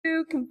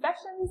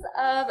Confessions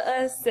of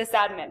a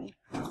Sysadmin.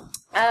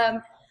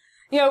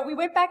 We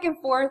went back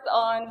and forth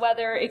on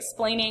whether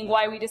explaining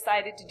why we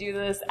decided to do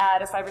this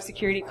at a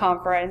cybersecurity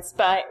conference,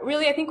 but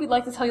really I think we'd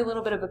like to tell you a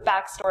little bit of a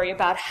backstory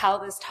about how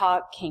this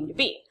talk came to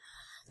be.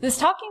 This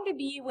talk came to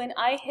be when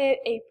I hit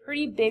a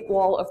pretty big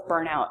wall of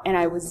burnout and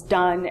I was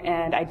done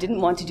and I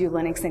didn't want to do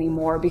Linux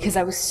anymore because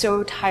I was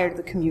so tired of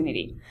the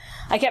community.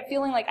 I kept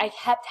feeling like I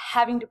kept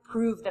having to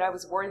prove that I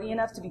was worthy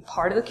enough to be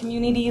part of the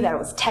community, that I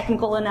was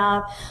technical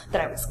enough,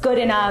 that I was good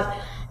enough,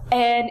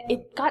 and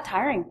it got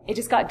tiring. It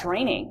just got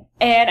draining.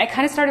 And I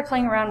kind of started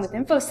playing around with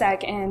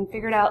InfoSec and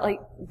figured out,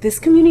 this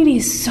community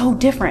is so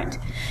different.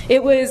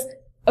 It was,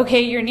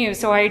 okay, you're new,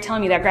 so why are you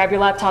telling me that? Grab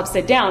your laptop,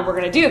 sit down, we're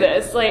going to do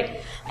this.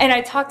 And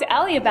I talked to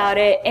Allie about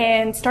it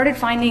and started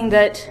finding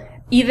that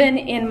even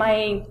in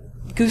my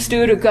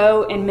gusto to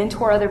go and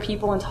mentor other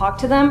people and talk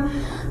to them,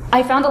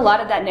 I found a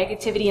lot of that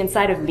negativity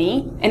inside of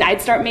me. And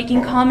I'd start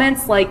making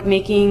comments like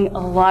making a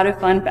lot of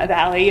fun of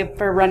Allie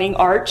for running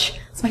Arch.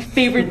 It's my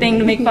favorite thing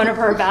to make fun of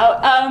her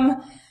about.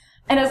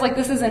 And I was like,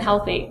 this isn't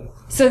healthy.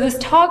 So this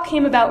talk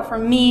came about for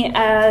me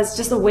as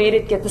just a way to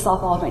get this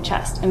off all of my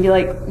chest and be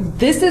like,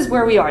 this is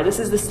where we are. This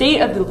is the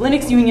state of the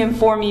Linux Union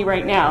for me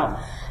right now.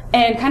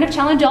 And kind of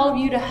challenge all of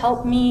you to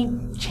help me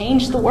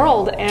change the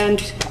world.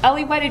 And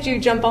Ellie, why did you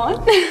jump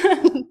on?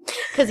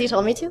 Because you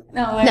told me to?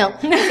 No.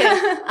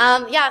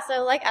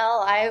 So like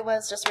Elle, I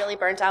was just really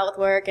burnt out with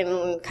work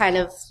and kind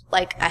of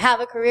I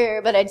have a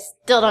career, but I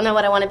still don't know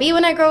what I want to be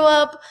when I grow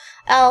up.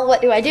 Elle,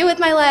 what do I do with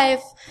my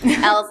life?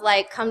 Elle's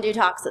like, come do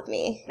talks with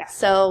me. Yeah.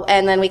 So,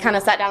 and then we kind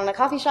of sat down in a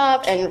coffee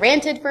shop and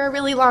ranted for a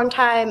really long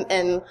time,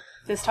 and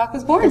this talk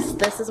was born.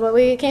 This is what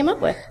we came up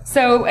with.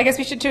 So I guess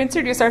we should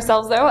introduce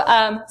ourselves, though.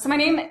 So my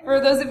name,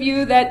 for those of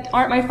you that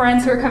aren't my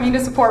friends who are coming to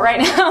support right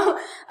now,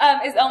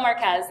 is Ell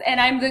Marquez, and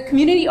I'm the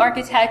community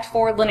architect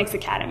for Linux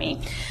Academy.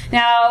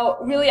 Now,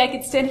 really, I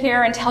could sit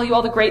here and tell you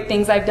all the great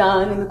things I've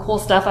done and the cool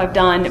stuff I've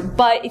done,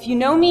 but if you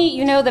know me,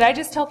 you know that I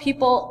just tell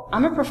people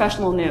I'm a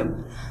professional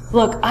noob.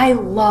 Look, I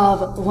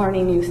love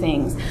learning new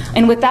things.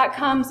 And with that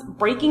comes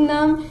breaking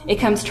them. It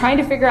comes trying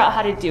to figure out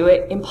how to do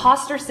it,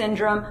 imposter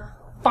syndrome,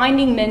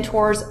 finding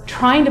mentors,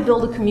 trying to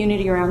build a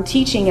community around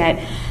teaching it.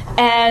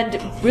 And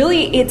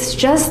really, it's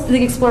just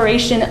the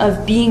exploration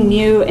of being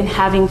new and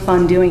having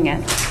fun doing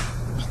it.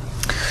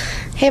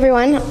 Hey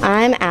everyone,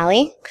 I'm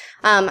Allie.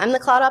 I'm the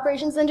Cloud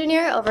Operations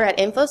Engineer over at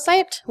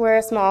InfoSite. We're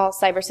a small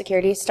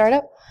cybersecurity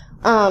startup.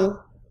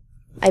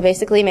 I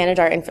basically manage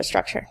our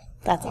infrastructure.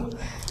 That's all.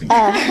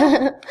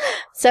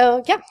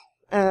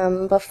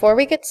 Before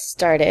we get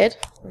started,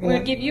 we're going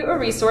to give you a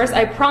resource.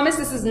 I promise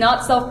this is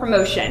not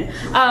self-promotion.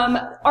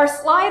 Our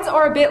slides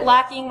are a bit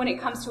lacking when it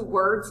comes to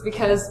words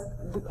because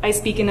I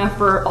speak enough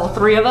for all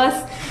three of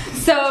us.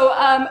 So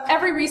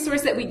every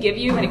resource that we give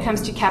you when it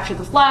comes to capture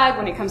the flag,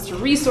 when it comes to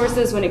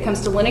resources, when it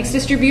comes to Linux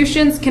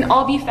distributions, can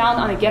all be found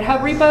on a GitHub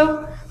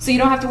repo. So you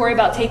don't have to worry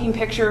about taking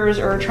pictures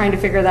or trying to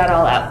figure that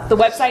all out. The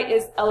website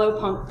is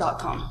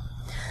lopunk.com.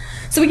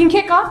 So we can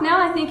kick off now.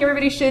 I think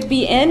everybody should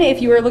be in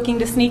if you are looking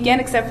to sneak in,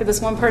 except for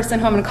this one person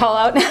who I'm going to call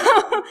out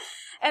now.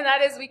 And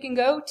that is, we can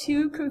go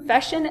to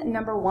confession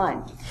number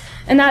 1.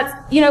 And that's,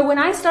 when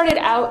I started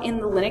out in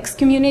the Linux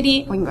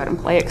community, we can go ahead and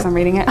play it because I'm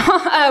reading it.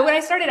 When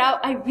I started out,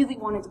 I really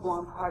wanted to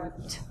belong part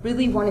of it,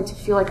 really wanted to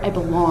feel like I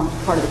belonged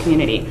part of the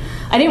community.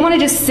 I didn't want to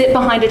just sit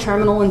behind a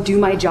terminal and do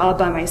my job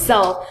by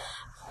myself.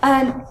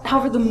 And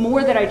however, the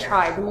more that I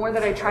tried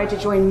to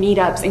join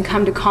meetups and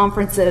come to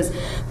conferences,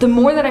 the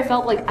more that I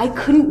felt like I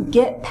couldn't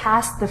get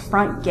past the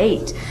front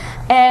gate.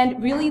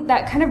 And really,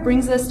 that kind of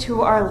brings us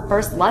to our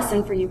first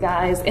lesson for you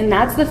guys, and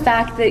that's the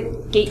fact that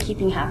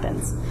gatekeeping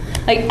happens.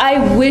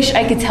 I wish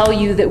I could tell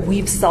you that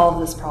we've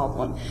solved this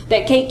problem,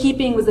 that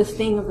gatekeeping was a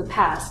thing of the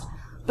past.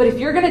 But if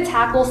you're going to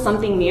tackle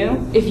something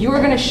new, if you're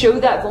going to show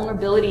that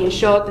vulnerability and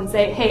show up and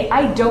say, hey,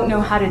 I don't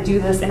know how to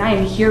do this, and I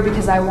am here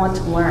because I want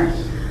to learn,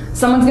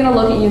 someone's going to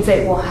look at you and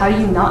say, well, how do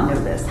you not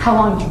know this? How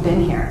long have you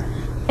been here?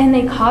 And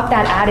they cop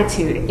that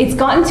attitude. It's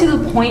gotten to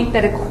the point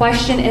that a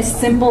question as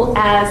simple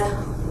as,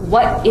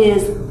 what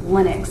is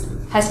Linux,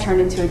 has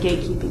turned into a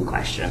gatekeeping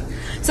question.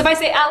 So if I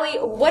say, Allie,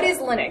 what is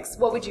Linux?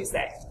 What would you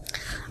say?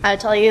 I would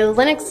tell you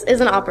Linux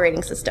is an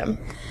operating system.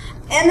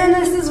 And then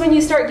this is when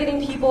you start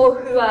getting people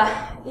who,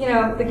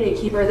 the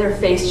gatekeeper, their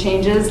face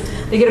changes.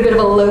 They get a bit of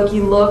a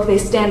Loki look. They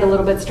stand a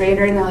little bit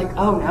straighter, and they're like,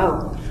 oh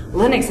no.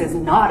 Linux is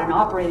not an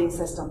operating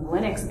system.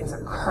 Linux is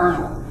a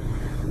kernel.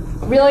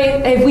 Really,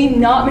 have we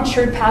not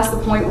matured past the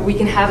point where we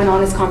can have an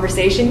honest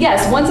conversation?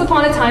 Yes, once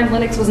upon a time,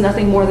 Linux was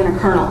nothing more than a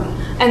kernel.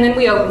 And then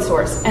we open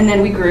source, and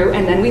then we grew,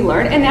 and then we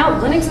learned, and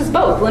now Linux is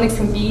both. Linux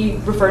can be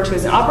referred to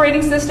as an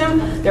operating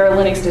system. There are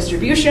Linux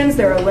distributions.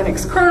 There are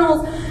Linux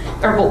kernels,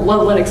 or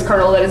Linux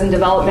kernel that is in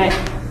development.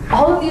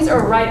 All of these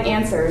are right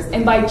answers,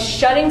 and by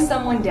shutting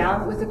someone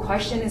down with a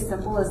question as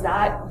simple as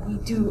that, we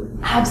do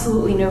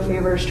absolutely no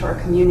favors to our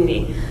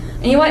community.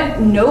 And you know what?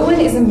 No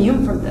one is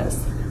immune from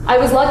this. I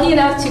was lucky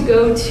enough to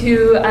go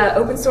to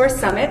Open Source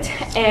Summit,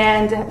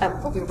 and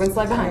we were one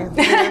slide behind.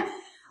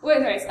 Well,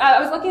 anyways,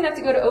 I was lucky enough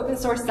to go to Open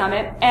Source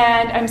Summit,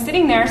 and I'm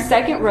sitting there,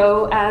 second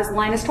row, as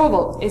Linus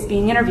Torvald is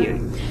being interviewed.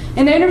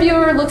 And the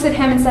interviewer looks at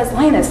him and says,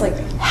 Linus, like,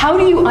 how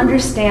do you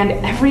understand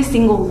every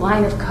single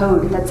line of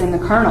code that's in the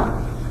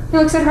kernel? He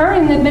looks at her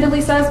and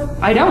admittedly says,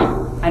 I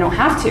don't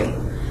have to.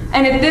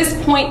 And at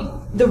this point,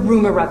 the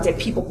room erupted.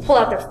 People pull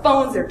out their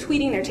phones, they're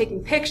tweeting, they're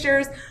taking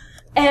pictures.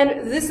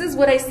 And this is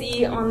what I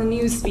see on the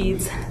news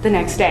feeds the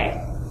next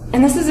day.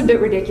 And this is a bit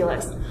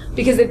ridiculous,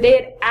 because if they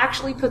had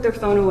actually put their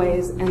phone away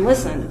and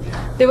listened,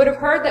 they would have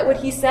heard that what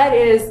he said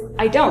is,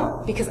 I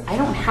don't, because I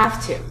don't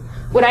have to.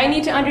 What I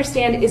need to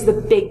understand is the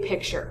big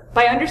picture.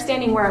 By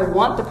understanding where I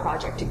want the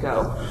project to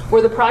go,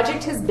 where the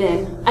project has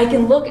been, I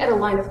can look at a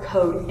line of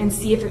code and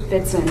see if it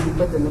fits in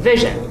within the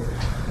vision.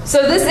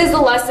 So this is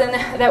the lesson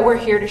that we're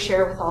here to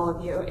share with all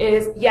of you,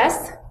 is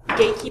yes,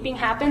 gatekeeping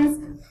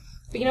happens,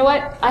 but you know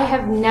what? I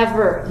have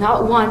never,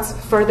 not once,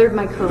 furthered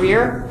my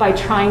career by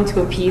trying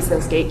to appease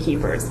those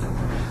gatekeepers.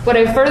 What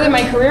I've furthered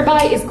my career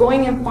by is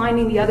going and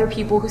finding the other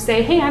people who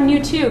say, hey, I'm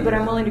new too, but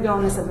I'm willing to go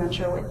on this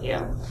adventure with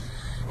you.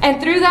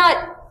 And through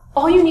that,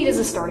 all you need is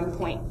a starting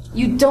point.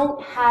 You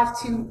don't have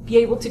to be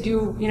able to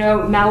do,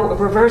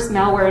 reverse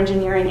malware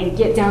engineering and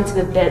get down to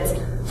the bits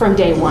from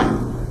day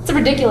one. It's a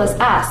ridiculous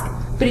ask.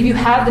 But if you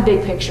have the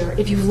big picture,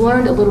 if you've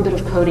learned a little bit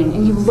of coding,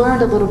 and you've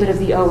learned a little bit of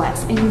the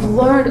OS, and you've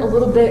learned a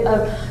little bit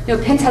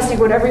of pen testing,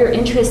 whatever your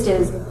interest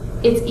is,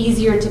 it's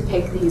easier to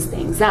pick these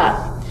things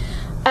up.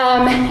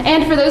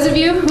 And for those of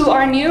you who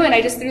are new, and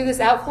I just threw this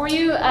out for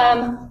you,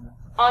 on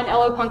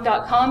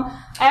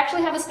lopunk.com, I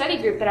actually have a study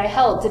group that I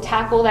held to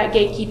tackle that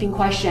gatekeeping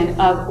question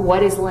of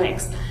what is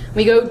Linux.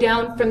 We go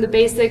down from the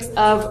basics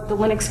of the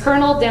Linux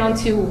kernel down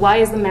to why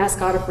is the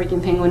mascot a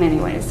freaking penguin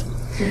anyways.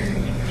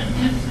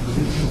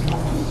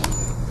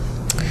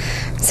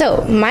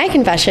 So, my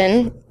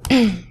confession,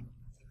 a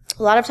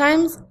lot of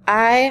times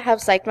I have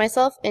psyched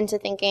myself into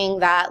thinking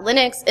that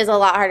Linux is a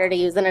lot harder to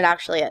use than it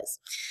actually is.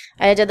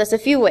 I did this a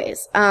few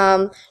ways.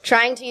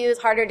 Trying to use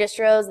harder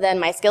distros than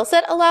my skill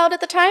set allowed at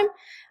the time.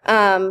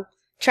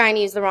 Trying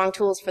to use the wrong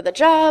tools for the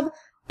job.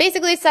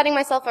 Basically setting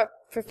myself up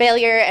for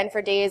failure and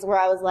for days where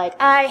I was like,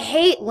 I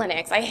hate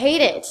Linux. I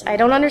hate it. I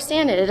don't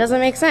understand it. It doesn't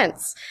make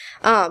sense.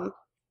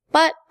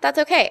 But that's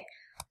okay.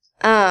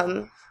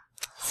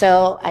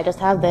 So I just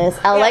have this.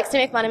 Elle likes to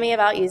make fun of me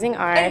about using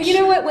Arch. And you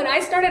know what? When I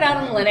started out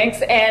on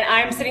Linux and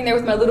I'm sitting there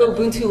with my little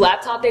Ubuntu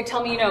laptop, they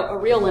tell me, a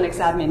real Linux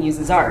admin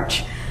uses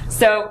Arch.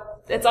 So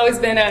it's always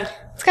been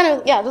It's kind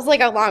of, just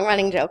like a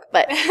long-running joke.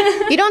 But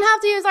you don't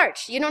have to use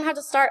Arch. You don't have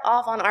to start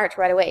off on Arch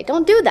right away.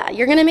 Don't do that.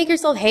 You're going to make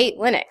yourself hate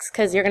Linux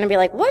because you're going to be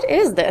like, what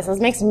is this?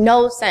 This makes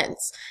no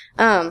sense.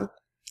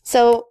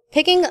 So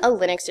picking a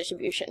Linux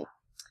distribution.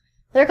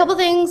 There are a couple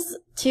things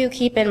to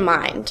keep in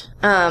mind.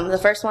 The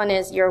first one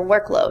is your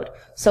workload.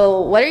 So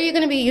what are you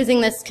going to be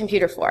using this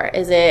computer for?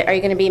 Are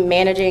you going to be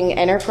managing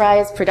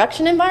enterprise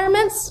production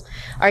environments?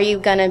 Are you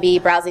going to be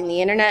browsing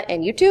the internet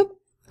and YouTube?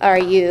 Are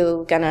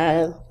you going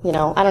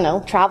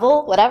to,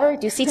 travel, whatever,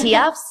 do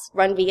CTFs,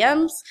 run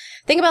VMs?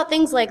 Think about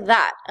things like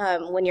that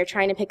when you're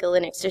trying to pick a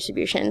Linux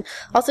distribution.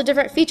 Also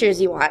different features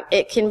you want.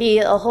 It can be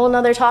a whole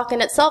nother talk in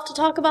itself to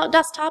talk about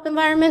desktop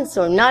environments,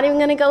 so I'm not even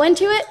going to go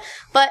into it,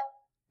 but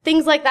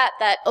things like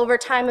that over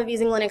time of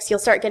using Linux, you'll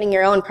start getting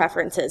your own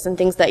preferences and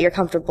things that you're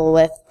comfortable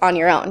with on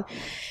your own.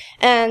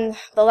 And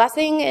the last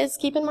thing is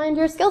keep in mind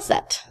your skill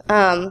set.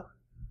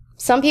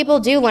 Some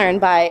people do learn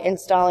by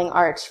installing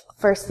Arch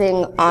first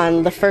thing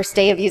on the first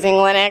day of using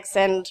Linux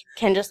and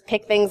can just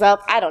pick things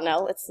up. I don't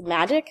know, it's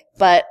magic,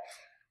 but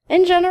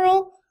in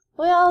general,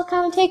 we all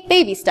kind of take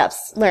baby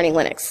steps learning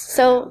Linux.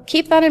 So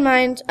keep that in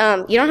mind.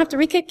 You don't have to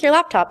re-kick your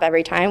laptop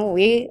every time.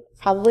 We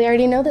probably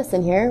already know this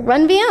in here.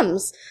 Run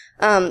VMs.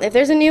 If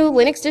there's a new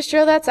Linux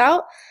distro that's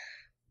out,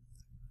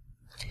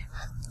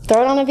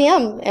 throw it on a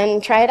VM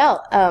and try it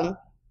out.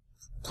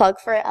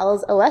 Plug for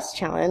Elle's OS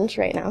challenge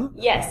right now.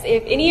 Yes,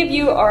 if any of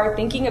you are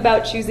thinking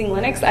about choosing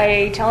Linux,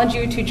 I challenge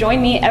you to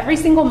join me. Every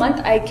single month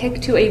I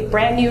kick to a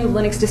brand new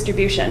Linux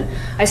distribution.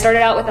 I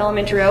started out with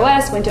Elementary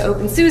OS, went to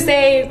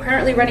OpenSUSE,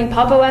 currently running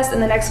Pop! OS, and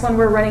the next one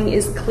we're running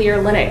is Clear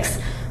Linux.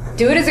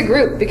 Do it as a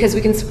group because we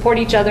can support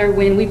each other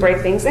when we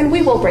break things, and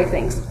we will break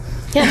things.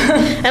 Yeah.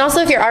 And also,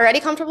 if you're already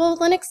comfortable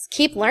with Linux,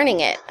 keep learning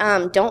it.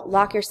 Don't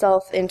lock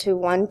yourself into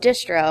one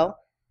distro.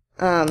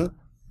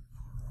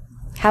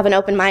 Have an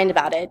open mind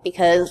about it,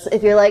 because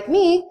if you're like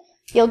me,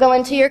 you'll go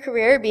into your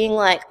career being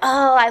like,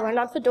 oh, I learned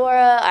on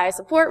Fedora, I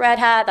support Red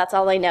Hat, that's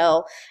all I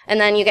know.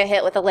 And then you get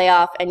hit with a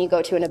layoff and you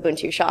go to an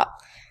Ubuntu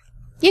shop.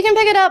 You can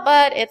pick it up,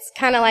 but it's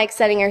kind of like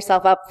setting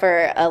yourself up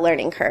for a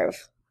learning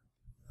curve.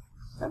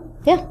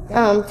 Yeah.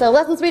 So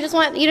lessons we just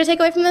want you to take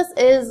away from this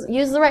is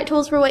use the right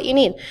tools for what you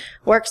need.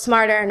 Work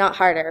smarter, not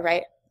harder,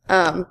 right?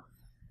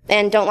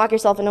 And don't lock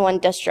yourself into one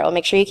distro.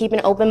 Make sure you keep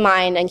an open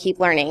mind and keep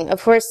learning.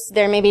 Of course,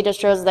 there may be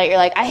distros that you're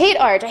like, I hate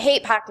Arch, I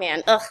hate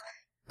Pac-Man, ugh,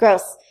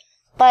 gross.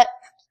 But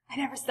I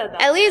never said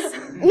that. At least,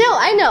 no,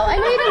 I know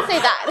you didn't say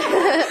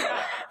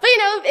that. But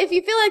if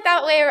you feel like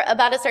that way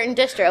about a certain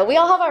distro, we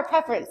all have our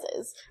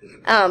preferences.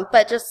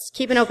 But just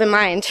keep an open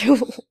mind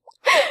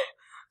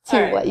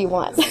to what you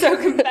want. So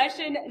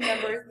confession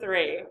number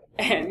 3,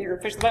 and you're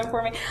gonna push the button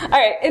for me. All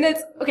right, and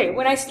it's okay.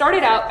 When I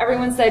started out,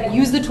 everyone said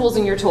use the tools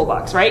in your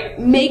toolbox, right?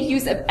 Make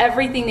use of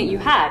everything that you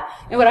had.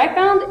 And what I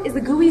found is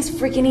the GUI is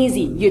freaking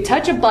easy. You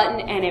touch a button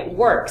and it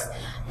works.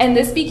 And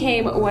this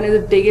became one of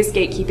the biggest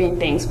gatekeeping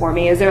things for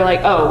me. Is they're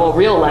like, oh, well, a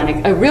real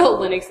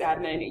Linux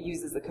admin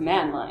uses the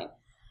command line.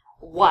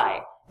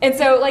 Why? And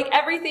so, like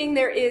everything,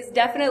 there is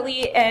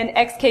definitely an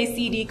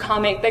XKCD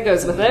comic that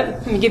goes with it.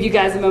 Let me give you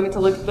guys a moment to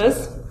look at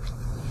this.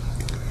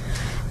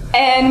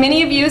 And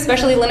many of you,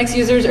 especially Linux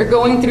users, are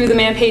going through the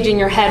man page in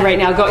your head right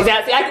now.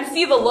 I can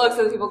see the looks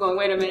of the people going,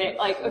 wait a minute,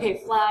 like, okay,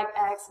 flag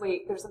X,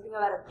 wait, there's something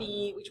about a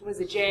B, which one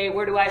is a J,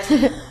 where do I...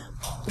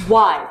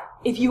 Why?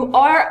 If you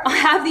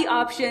have the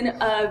option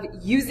of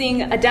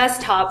using a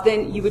desktop,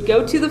 then you would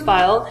go to the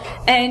file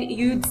and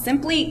you'd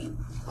simply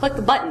click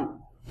the button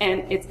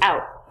and it's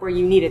out where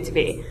you need it to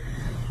be.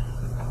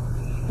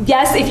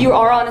 Yes, if you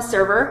are on a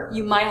server,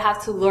 you might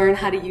have to learn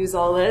how to use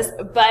all this,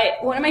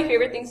 but one of my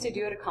favorite things to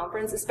do at a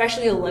conference,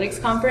 especially a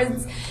Linux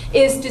conference,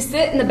 is to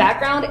sit in the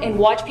background and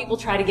watch people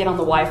try to get on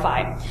the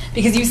Wi-Fi.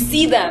 Because you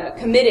see them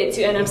committed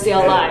to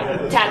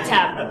NMCLI, tab,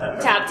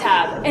 tab, tab,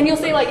 tab. And you'll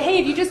say like, hey,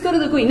 if you just go to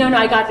the GUI, no,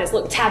 I got this.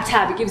 Look, tab,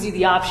 tab, it gives you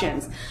the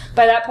options.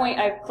 By that point,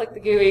 I've clicked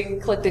the GUI,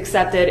 clicked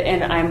accepted,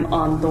 and I'm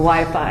on the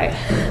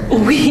Wi-Fi.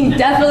 We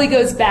definitely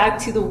goes back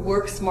to the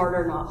work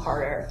smarter, not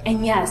harder.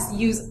 And yes,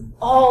 use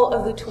all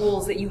of the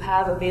tools that you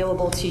have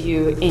available to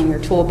you in your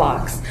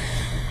toolbox.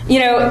 You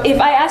know, if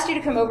I asked you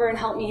to come over and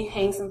help me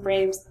hang some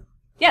frames,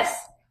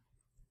 yes?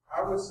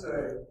 I would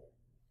say,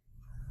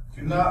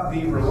 do not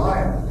be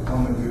reliant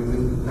on the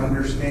GUI.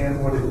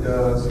 Understand what it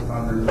does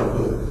under the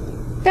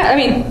hood. Yeah, I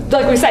mean,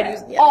 like we said,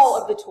 use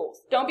all of the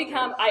tools. Don't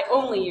become, I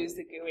only use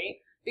the GUI,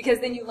 because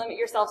then you limit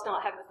yourself to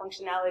not having the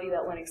functionality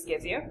that Linux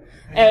gives you.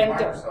 And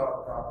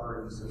Microsoft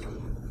operating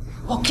system.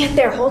 We'll get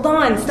there. Hold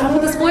on. Stop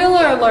with the spoiler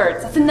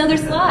alerts. That's another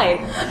slide.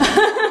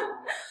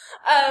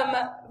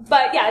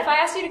 But yeah, if I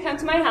asked you to come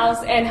to my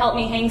house and help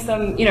me hang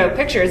some,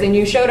 pictures, and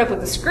you showed up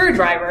with a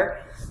screwdriver,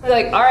 I'm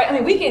like, all right, I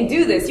mean, we can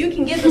do this. You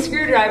can get the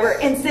screwdriver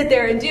and sit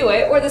there and do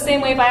it. Or the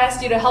same way if I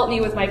asked you to help me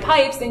with my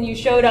pipes and you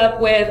showed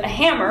up with a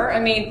hammer, I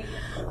mean,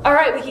 all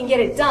right, we can get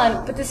it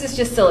done, but this is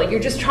just silly. You're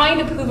just trying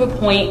to prove a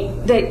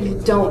point that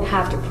you don't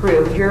have to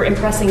prove. You're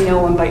impressing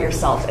no one but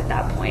yourself at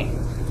that point.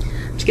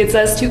 Which gets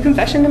us to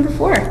confession number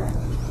 4.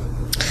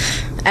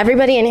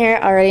 Everybody in here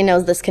already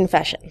knows this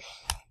confession.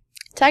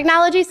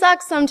 Technology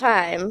sucks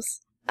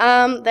sometimes.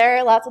 There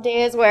are lots of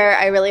days where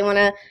I really want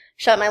to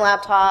shut my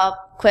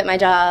laptop, quit my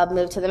job,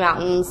 move to the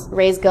mountains,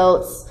 raise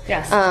goats.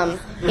 Yes.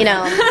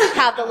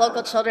 Have the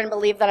local children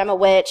believe that I'm a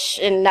witch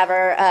and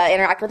never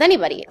interact with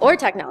anybody or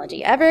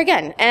technology ever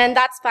again. And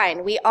that's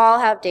fine. We all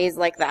have days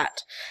like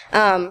that.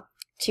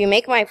 To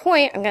make my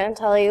point, I'm going to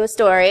tell you a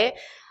story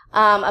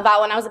about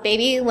when I was a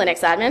baby Linux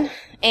admin,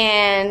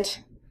 and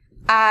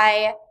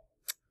I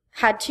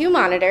had 2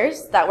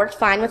 monitors that worked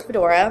fine with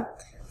Fedora.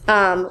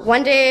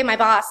 One day my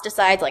boss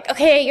decides like,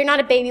 okay, you're not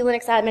a baby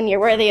Linux admin, you're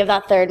worthy of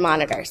that 3rd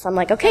monitor. So I'm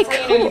like, okay, that's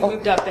cool. How you know you've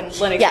moved up in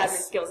Linux admin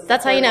skills.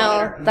 That's how you know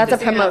monitor. That's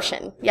just a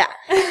promotion. Yeah.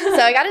 So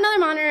I got another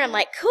monitor. I'm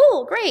like,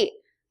 cool, great.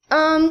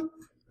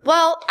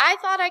 Well, I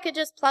thought I could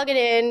just plug it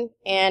in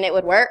and it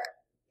would work.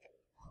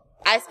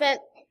 I spent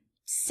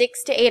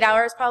 6 to 8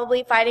 hours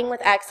probably fighting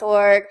with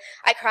Xorg.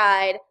 I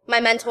cried.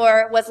 My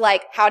mentor was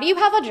like, how do you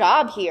have a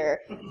job here?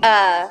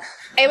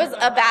 It was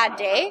a bad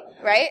day,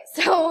 right?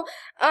 So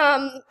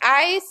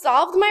I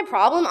solved my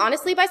problem,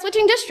 honestly, by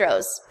switching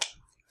distros.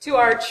 To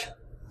Arch.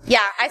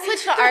 Yeah, I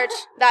switched to Arch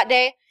that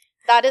day.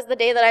 That is the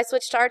day that I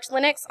switched to Arch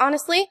Linux,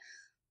 honestly.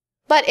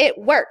 But it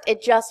worked.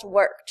 It just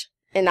worked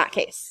in that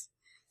case.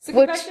 So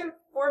confession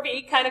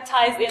 4B kind of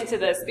ties into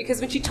this,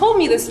 because when she told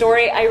me the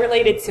story, I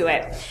related to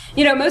it.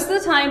 Most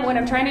of the time when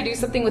I'm trying to do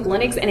something with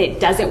Linux and it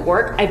doesn't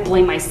work, I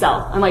blame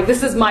myself. I'm like,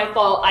 this is my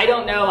fault. I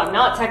don't know. I'm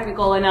not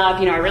technical enough.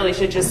 I really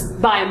should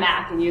just buy a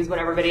Mac and use what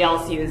everybody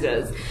else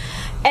uses.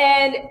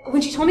 And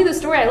when she told me the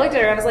story, I looked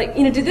at her and I was like,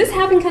 did this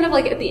happen kind of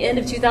like at the end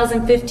of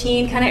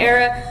 2015 kind of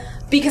era?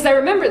 Because I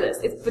remember this.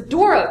 If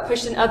Fedora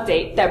pushed an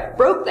update that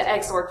broke the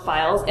Xorg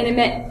files, and it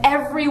meant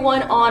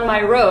everyone on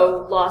my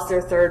row lost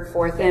their 3rd,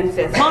 4th, and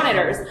 5th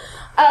monitors.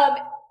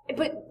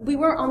 But we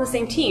weren't on the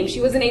same team. She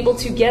wasn't able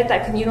to get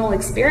that communal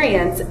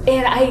experience.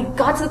 And I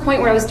got to the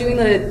point where I was doing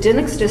the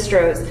Linux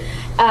distros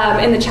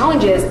and the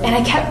challenges, and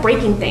I kept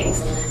breaking things.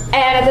 And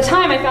at the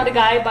time, I found a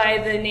guy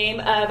by the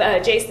name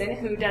of Jason,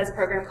 who does a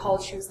program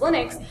called Choose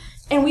Linux,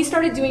 and we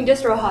started doing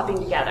distro hopping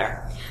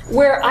together,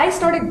 where I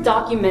started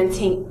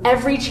documenting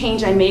every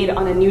change I made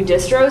on a new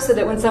distro, so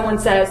that when someone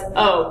says,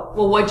 oh,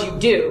 well, what'd you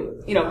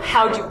do?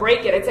 How'd you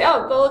break it? I'd say,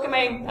 oh, go look at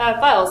my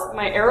files.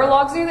 My error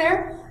logs are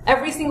there.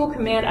 Every single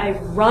command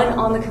I've run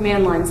on the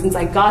command line since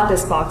I got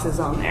this box is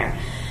on there.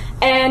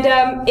 And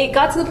it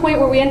got to the point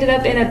where we ended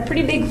up in a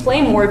pretty big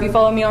flame war, if you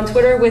follow me on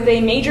Twitter, with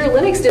a major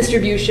Linux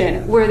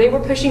distribution, where they were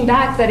pushing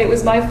back that it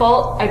was my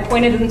fault. I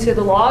pointed them to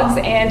the logs,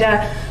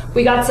 and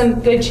we got some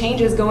good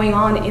changes going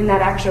on in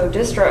that actual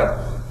distro.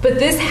 But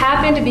this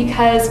happened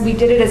because we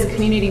did it as a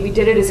community, we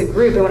did it as a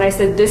group, and when I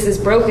said this is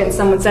broken,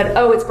 someone said,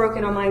 oh, it's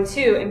broken on mine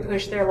too, and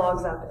pushed their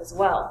logs up as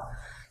well.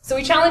 So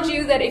we challenge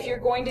you that if you're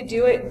going to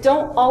do it,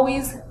 don't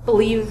always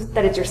believe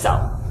that it's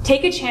yourself.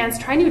 Take a chance,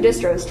 try new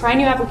distros, try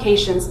new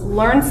applications,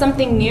 learn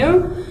something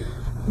new,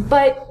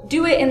 but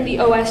do it in the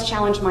OS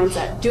challenge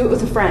mindset. Do it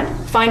with a friend.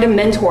 Find a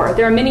mentor.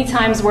 There are many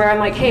times where I'm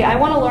like, hey, I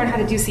want to learn how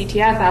to do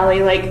CTF,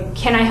 Allie. Like,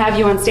 can I have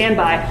you on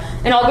standby?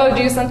 And I'll go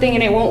do something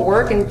and it won't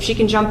work, and she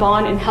can jump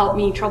on and help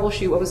me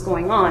troubleshoot what was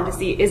going on to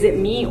see, is it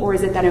me or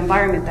is it that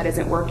environment that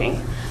isn't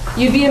working?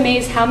 You'd be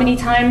amazed how many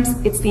times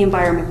it's the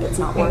environment that's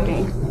not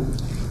working.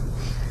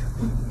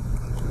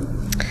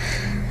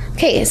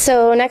 Okay,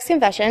 so next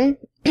confession.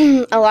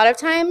 A lot of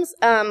times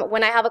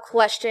when I have a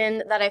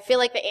question that I feel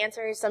like the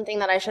answer is something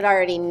that I should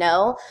already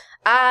know,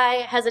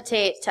 I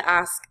hesitate to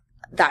ask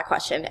that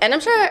question. And I'm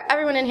sure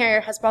everyone in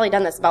here has probably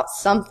done this about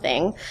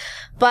something,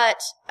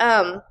 but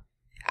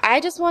I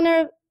just want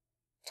to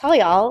tell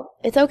y'all,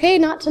 it's okay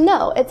not to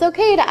know. It's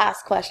okay to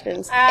ask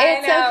questions.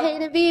 It's okay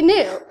to be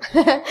new.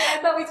 I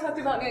thought we talked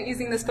about not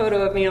using this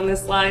photo of me on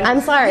this slide. I'm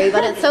sorry,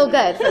 but it's so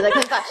good for the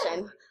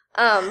confession.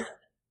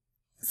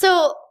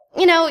 So,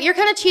 you know, you're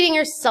kind of cheating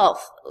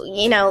yourself.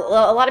 You know,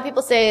 a lot of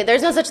people say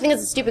there's no such thing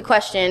as a stupid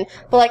question.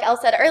 But like Elle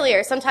said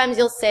earlier, sometimes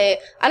you'll say,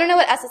 I don't know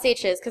what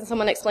SSH is. Can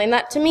someone explain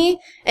that to me?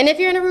 And if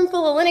you're in a room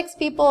full of Linux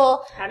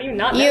people, how do you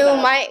not know you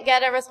that? might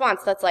get a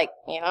response that's like,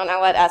 you don't know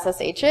what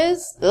SSH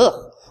is?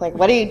 Ugh. Like,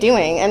 what are you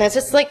doing? And it's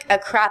just like a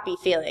crappy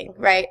feeling,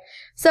 right?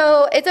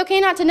 So it's okay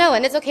not to know,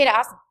 and it's okay to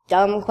ask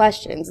dumb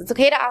questions. It's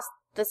okay to ask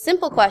the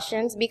simple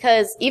questions,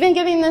 because even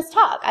giving this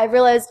talk, I've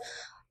realized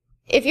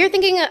if you're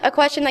thinking a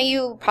question that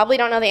you probably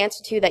don't know the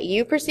answer to that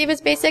you perceive as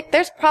basic,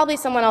 there's probably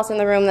someone else in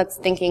the room that's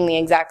thinking the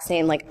exact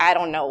same, like, I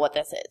don't know what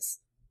this is.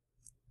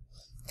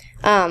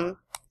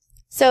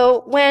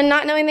 So when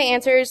not knowing the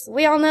answers,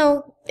 we all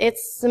know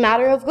it's a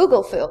matter of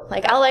Google foo.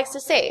 Like Al likes to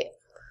say,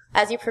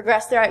 as you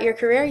progress throughout your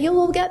career, you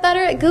will get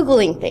better at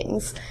Googling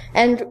things.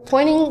 And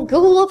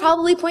Google will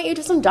probably point you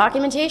to some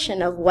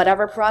documentation of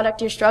whatever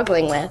product you're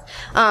struggling with.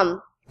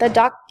 The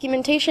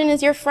documentation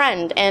is your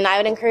friend, and I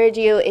would encourage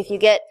you, if you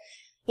get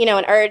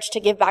an urge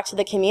to give back to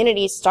the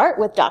community, start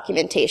with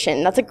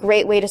documentation. That's a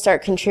great way to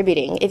start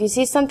contributing. If you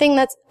see something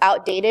that's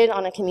outdated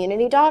on a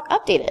community doc,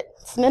 update it.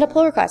 Submit a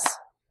pull request.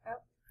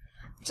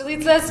 Which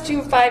leads us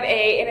to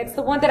 5A, and it's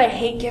the one that I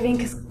hate giving,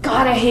 because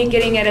God, I hate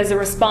getting it as a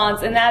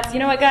response, and that's, you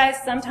know what, guys,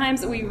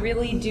 sometimes we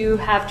really do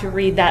have to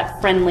read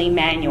that friendly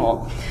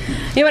manual.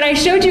 You know, when I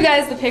showed you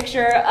guys the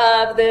picture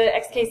of the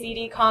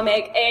XKCD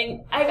comic,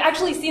 and I've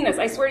actually seen this,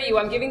 I swear to you,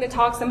 I'm giving the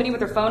talk, somebody with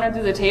their phone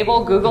under the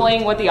table,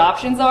 Googling what the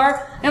options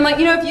are, and I'm like,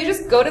 if you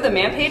just go to the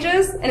man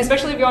pages, and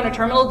especially if you're on a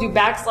terminal, do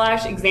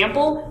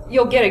 /example,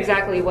 you'll get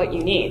exactly what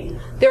you need.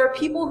 There are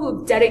people who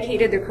have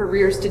dedicated their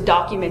careers to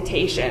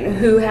documentation,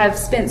 who have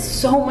spent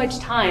so much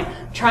time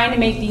trying to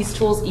make these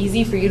tools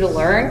easy for you to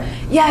learn.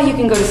 Yeah, you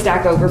can go to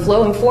Stack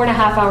Overflow, and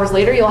 4.5 hours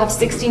later, you'll have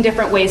 16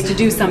 different ways to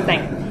do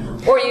something.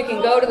 Or you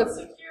can go to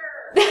the...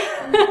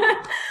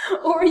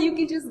 or you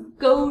can just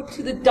go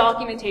to the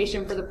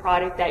documentation for the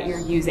product that you're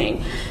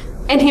using.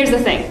 And here's the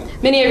thing.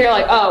 Many of you are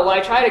like, oh, well,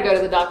 I try to go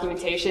to the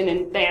documentation,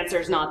 and the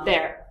answer's not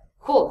there.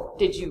 Cool.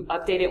 Did you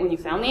update it when you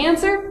found the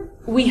answer?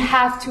 We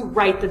have to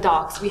write the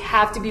docs. We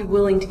have to be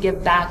willing to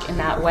give back in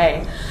that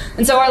way.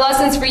 And so our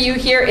lessons for you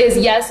here is,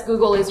 yes,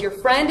 Google is your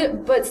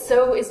friend, but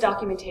so is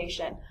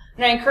documentation.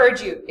 And I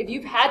encourage you, if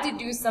you've had to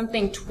do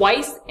something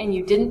twice and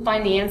you didn't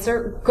find the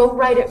answer, go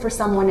write it for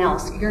someone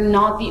else. You're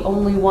not the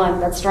only one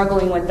that's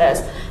struggling with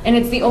this. And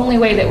it's the only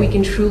way that we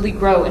can truly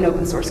grow an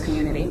open source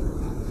community.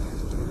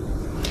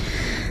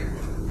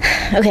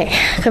 Okay,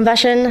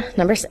 confession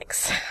number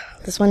 6.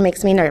 This one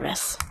makes me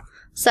nervous.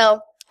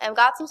 So, I've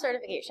got some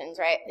certifications,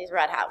 right? These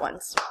Red Hat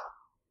ones.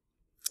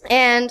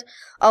 And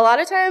a lot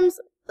of times,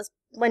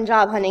 when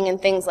job hunting and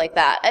things like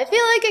that, I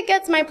feel like it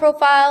gets my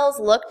profiles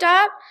looked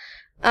at,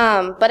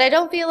 but I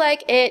don't feel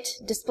like it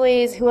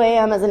displays who I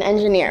am as an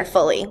engineer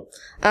fully.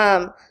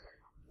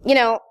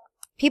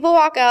 People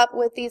walk up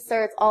with these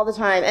certs all the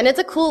time, and it's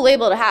a cool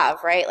label to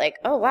have, right? Like,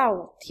 oh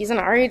wow, he's an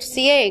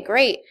RHCA,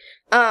 great.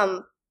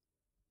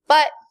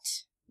 But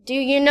do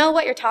you know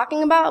what you're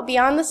talking about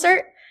beyond the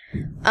cert?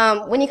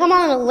 When you come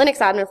on a Linux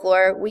admin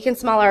floor, we can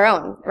smell our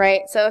own,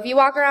 right? So if you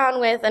walk around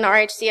with an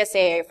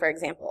RHCSA, for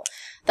example,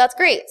 that's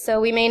great. So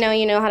we may know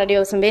you know how to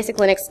do some basic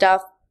Linux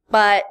stuff,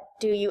 but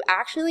do you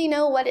actually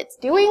know what it's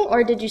doing,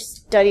 or did you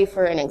study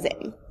for an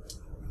exam?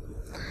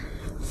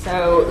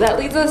 So that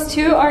leads us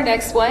to our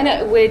next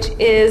one, which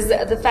is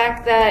the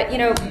fact that,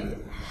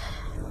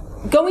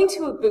 going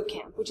to a boot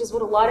camp, which is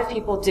what a lot of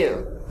people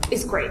do,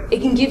 is great.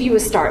 It can give you a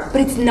start,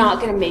 but it's not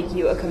going to make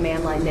you a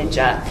command line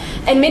ninja.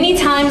 And many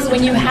times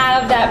when you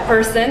have that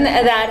person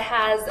that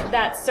has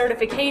that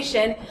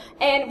certification,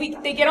 and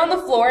they get on the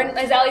floor, and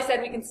as Ali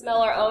said, we can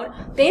smell our own,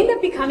 they end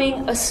up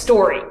becoming a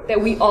story that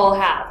we all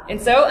have.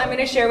 And so I'm going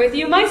to share with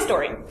you my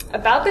story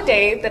about the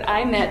day that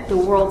I met the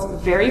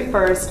world's very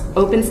first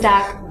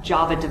OpenStack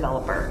Java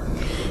developer.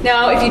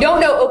 Now, if you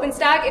don't know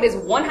OpenStack, it is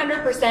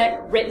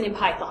 100% written in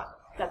Python.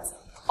 That's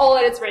all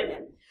that it's written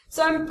in.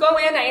 So I go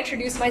in, I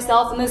introduce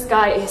myself, and this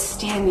guy is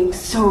standing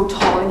so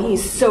tall, and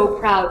he's so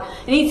proud.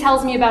 And he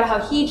tells me about how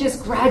he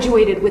just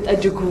graduated with a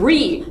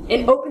degree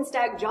in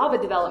OpenStack Java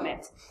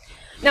development.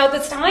 Now at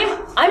this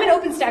time, I'm an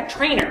OpenStack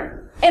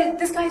trainer. And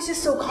this guy's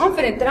just so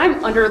confident that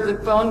I'm under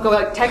the phone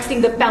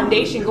texting the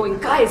foundation going,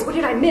 guys, what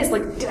did I miss?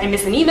 Like, did I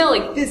miss an email?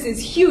 Like, this is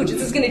huge.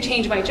 This is going to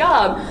change my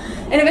job.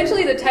 And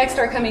eventually the texts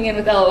start coming in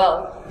with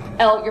LOL.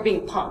 Elle, you're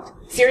being punked.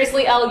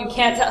 Seriously, Elle, you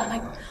can't tell. I'm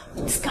like,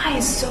 this guy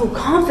is so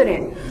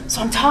confident. So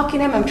I'm talking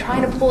to him, I'm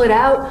trying to pull it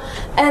out.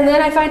 And then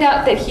I find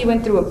out that he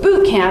went through a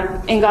boot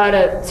camp and got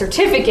a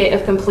certificate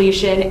of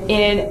completion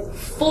in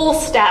full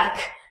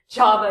stack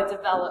Java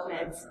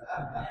development.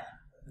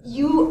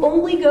 You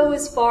only go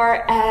as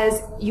far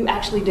as you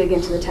actually dig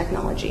into the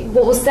technology.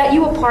 What will set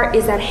you apart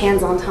is that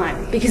hands-on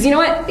time. Because you know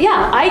what?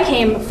 Yeah, I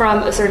came from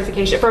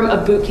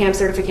a boot camp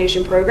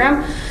certification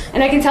program,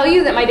 and I can tell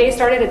you that my day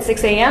started at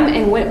 6 a.m.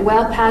 and went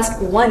well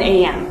past 1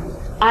 a.m.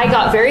 I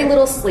got very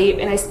little sleep,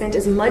 and I spent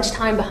as much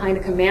time behind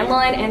a command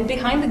line and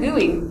behind the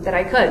GUI that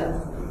I could.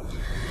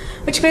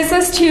 Which brings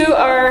us to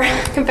our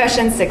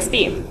confession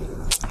 6B.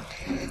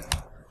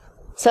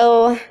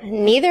 So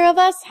neither of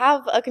us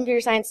have a computer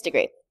science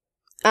degree.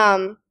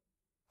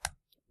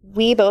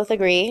 We both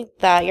agree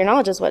that your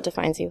knowledge is what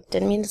defines you.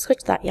 Didn't mean to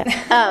switch that yet.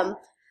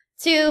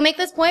 To make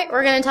this point,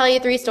 we're going to tell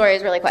you 3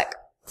 stories really quick.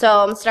 So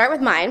I'm going to start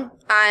with mine.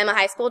 I'm a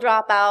high school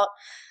dropout.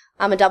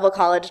 I'm a double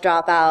college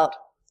dropout.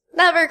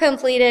 Never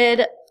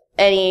completed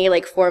any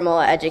formal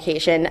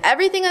education.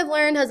 Everything I've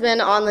learned has been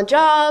on the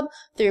job,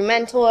 through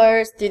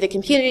mentors, through the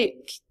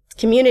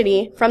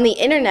community, from the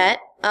internet,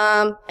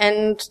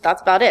 and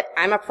that's about it.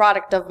 I'm a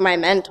product of my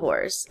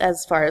mentors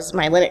as far as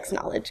my Linux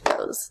knowledge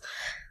goes.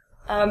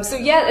 So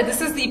yeah,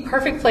 this is the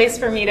perfect place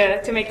for me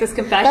to make this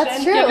confession.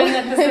 That's true. Given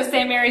that this is the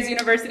St. Mary's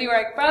University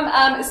where I'm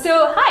from.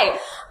 So hi,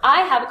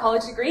 I have a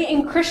college degree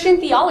in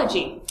Christian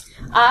theology.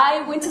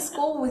 I went to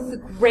school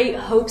with great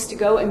hopes to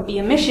go and be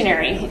a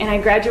missionary, and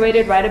I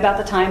graduated right about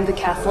the time the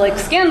Catholic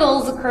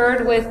scandals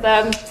occurred with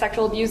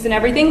sexual abuse and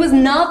everything. Was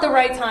not the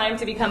right time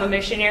to become a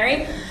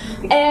missionary.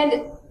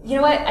 And you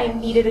know what? I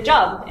needed a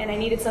job, and I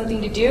needed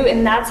something to do,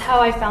 and that's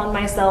how I found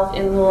myself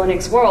in the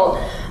Linux world.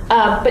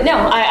 But no,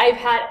 I've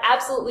had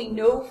absolutely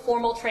no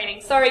formal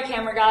training. Sorry,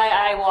 camera guy,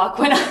 I walk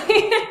when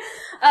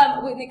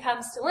when it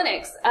comes to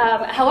Linux.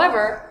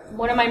 However,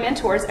 one of my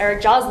mentors,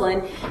 Eric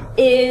Joslin,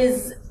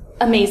 is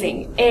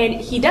amazing, and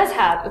he does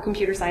have a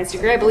computer science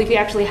degree. I believe he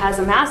actually has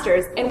a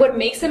master's, and what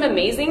makes him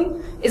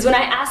amazing is when I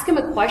ask him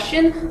a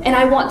question and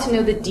I want to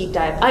know the deep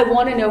dive. I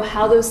want to know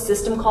how those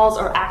system calls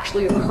are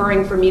actually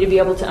occurring for me to be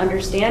able to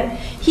understand.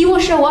 He will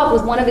show up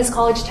with one of his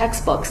college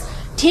textbooks.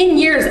 10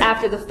 years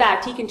after the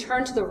fact, he can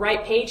turn to the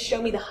right page,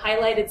 show me the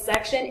highlighted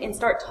section, and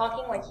start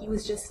talking like he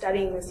was just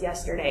studying this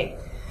yesterday.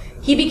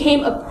 He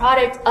became a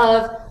product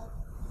of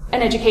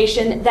an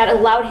education that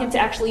allowed him to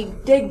actually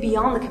dig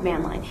beyond the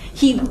command line.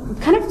 He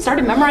kind of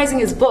started memorizing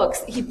his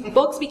books.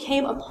 Books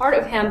became a part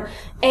of him,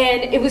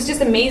 and it was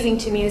just amazing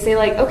to me to say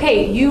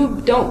okay, you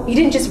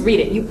didn't just read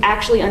it, you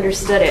actually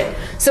understood it.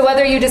 So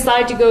whether you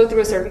decide to go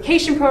through a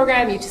certification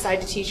program, you decide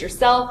to teach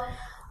yourself,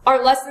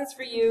 our lessons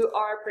for you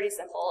are pretty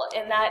simple,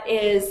 and that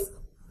is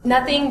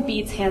nothing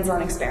beats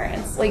hands-on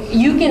experience.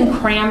 You can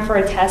cram for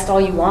a test all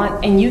you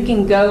want, and you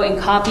can go and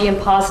copy and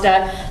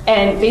pasta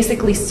and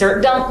basically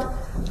cert dump,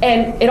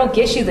 and it'll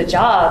get you the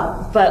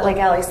job, but like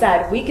Allie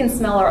said, we can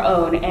smell our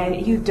own,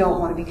 and you don't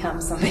want to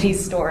become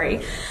somebody's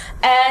story.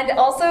 And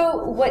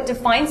also, what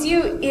defines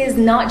you is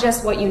not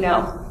just what you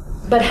know,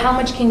 but how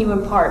much can you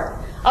impart.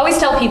 I always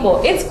tell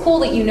people, it's cool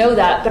that you know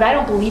that, but I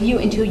don't believe you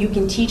until you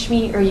can teach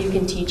me or you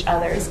can teach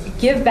others.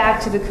 Give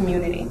back to the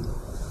community.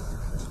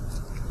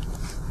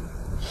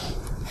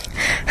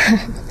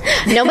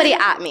 Nobody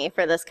at me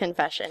for this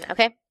confession,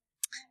 okay?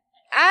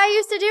 I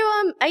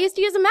used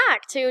to use a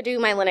Mac to do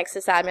my Linux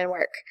sysadmin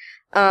work.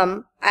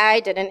 I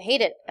didn't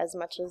hate it as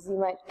much as you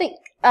might think.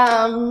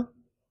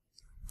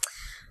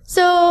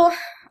 So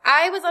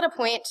I was at a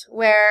point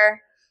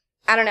where,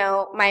 I don't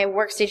know, my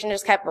workstation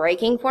just kept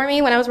breaking for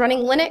me when I was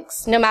running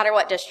Linux, no matter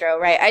what distro,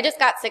 right? I just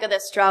got sick of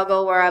this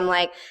struggle where I'm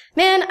like,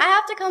 man, I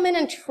have to come in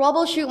and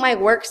troubleshoot my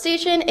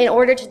workstation in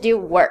order to do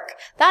work.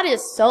 That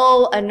is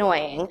so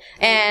annoying.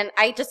 And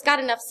I just got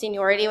enough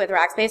seniority with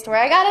Rackspace to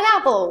where I got an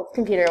Apple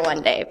computer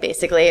one day,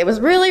 basically. It was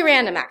really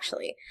random,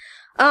 actually.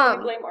 Can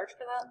you blame Arch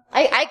for that?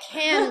 I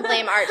can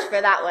blame Arch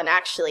for that one,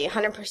 actually.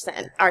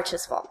 100%.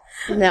 Arch's fault.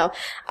 No.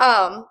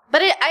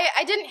 But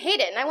I didn't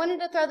hate it, and I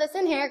wanted to throw this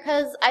in here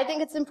because I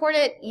think it's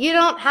important. You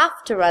don't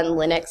have to run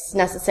Linux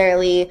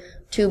necessarily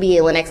to be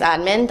a Linux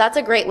admin. That's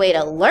a great way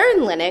to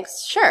learn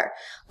Linux, sure.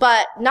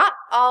 But not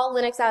all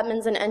Linux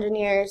admins and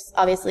engineers,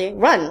 obviously,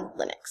 run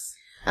Linux.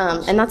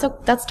 And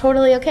that's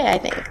totally okay, I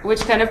think.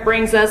 Which kind of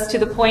brings us to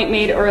the point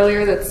made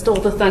earlier that stole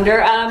the thunder.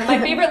 My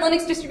favorite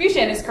Linux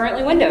distribution is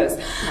currently Windows.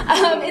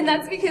 And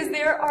that's because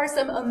there are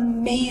some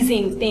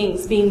amazing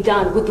things being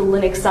done with the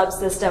Linux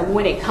subsystem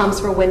when it comes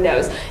for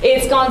Windows.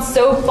 It's gone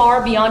so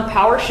far beyond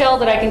PowerShell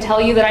that I can tell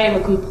you that I am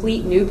a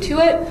complete noob to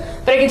it.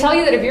 But I can tell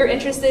you that if you're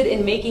interested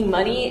in making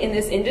money in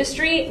this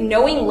industry,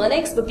 knowing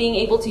Linux, but being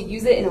able to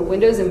use it in a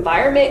Windows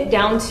environment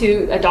down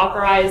to a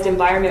Dockerized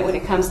environment when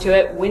it comes to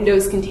it,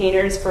 Windows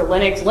containers for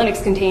Linux,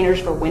 Linux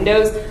containers for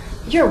Windows,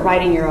 you're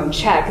writing your own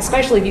check,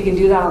 especially if you can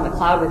do that on the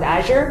cloud with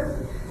Azure.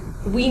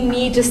 We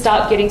need to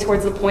stop getting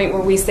towards the point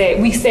where we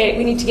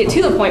need to get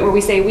to the point where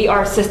we say we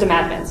are system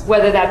admins,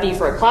 whether that be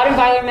for a cloud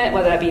environment,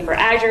 whether that be for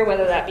Azure,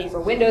 whether that be for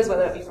Windows,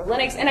 whether that be for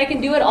Linux, and I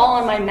can do it all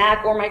on my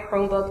Mac or my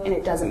Chromebook, and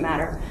it doesn't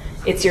matter.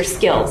 It's your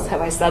skills.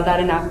 Have I said that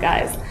enough,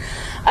 guys?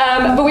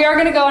 But we are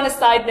going to go on a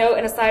side note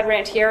and a side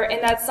rant here,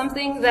 and that's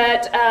something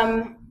that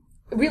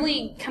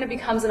really kind of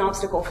becomes an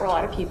obstacle for a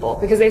lot of people,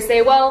 because they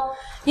say, well,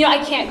 you know,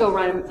 I can't go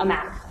run a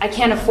Mac. I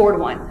can't afford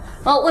one.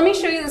 Well, let me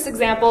show you this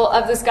example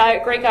of this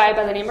great guy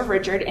by the name of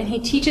Richard, and he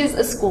teaches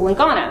a school in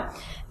Ghana.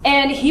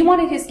 And he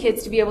wanted his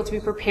kids to be able to be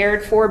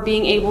prepared for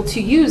being able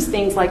to use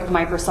things like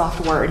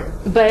Microsoft Word.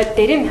 But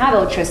they didn't have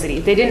electricity.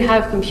 They didn't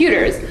have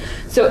computers.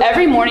 So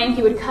every morning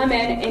he would come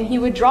in and he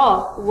would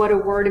draw what a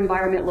Word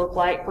environment looked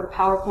like, what a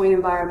PowerPoint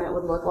environment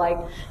would look like,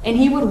 and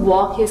he would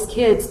walk his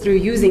kids through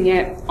using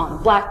it on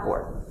a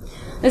blackboard.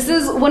 This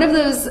is one of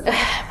those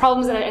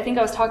problems that I think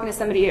I was talking to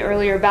somebody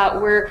earlier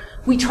about, where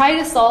we try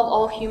to solve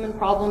all human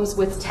problems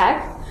with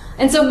tech.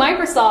 And so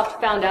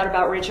Microsoft found out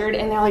about Richard,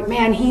 and they're like,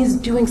 man, he's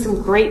doing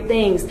some great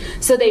things.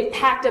 So they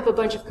packed up a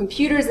bunch of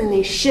computers and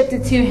they shipped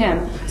it to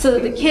him so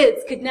that the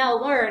kids could now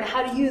learn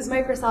how to use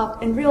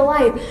Microsoft in real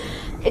life.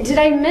 Did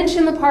I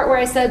mention the part where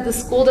I said the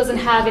school doesn't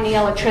have any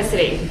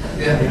electricity?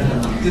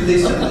 Yeah. Did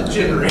they send the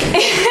generator?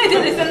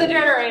 Did they send the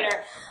generator?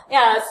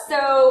 Yeah,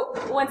 so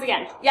once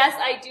again, yes,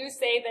 I do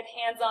say that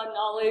hands-on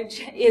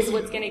knowledge is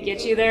what's going to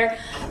get you there.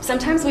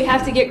 Sometimes we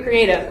have to get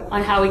creative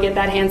on how we get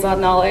that hands-on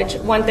knowledge.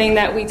 One thing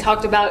that we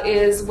talked about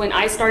is when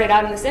I started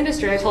out in this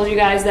industry, I told you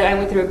guys that I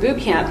went through a boot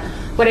camp.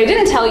 What I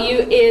didn't tell you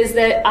is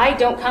that I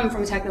don't come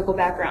from a technical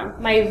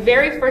background. My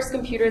very first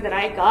computer that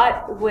I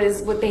got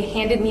was what they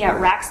handed me at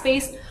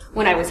Rackspace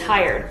when I was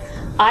hired.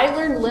 I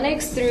learned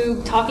Linux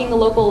through talking the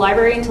local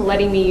library into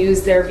letting me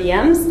use their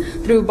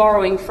VMs, through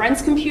borrowing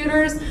friends'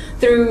 computers,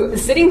 through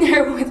sitting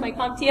there with my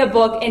CompTIA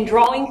book and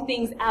drawing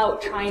things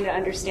out, trying to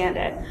understand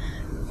it.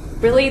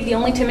 Really, the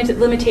only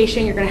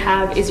limitation you're going to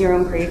have is your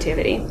own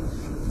creativity.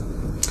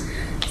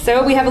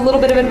 So we have a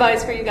little bit of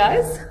advice for you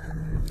guys.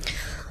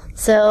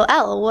 So,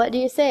 Elle, what do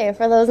you say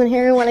for those in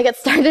here who want to get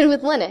started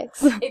with Linux?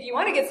 If you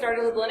want to get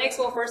started with Linux,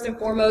 well, first and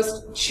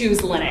foremost, choose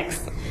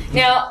Linux.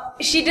 Now,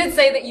 she did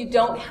say that you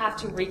don't have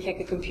to re-kick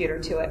a computer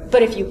to it,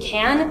 but if you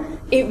can,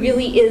 it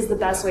really is the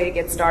best way to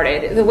get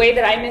started. The way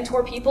that I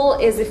mentor people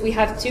is if we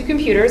have two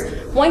computers,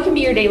 one can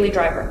be your daily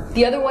driver,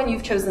 the other one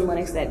you've chosen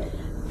Linux in.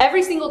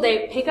 Every single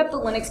day, pick up the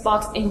Linux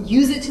box and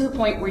use it to the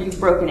point where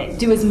you've broken it.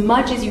 Do as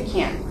much as you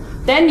can.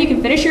 Then you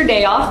can finish your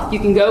day off, you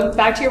can go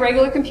back to your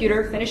regular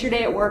computer, finish your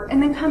day at work,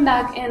 and then come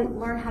back and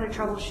learn how to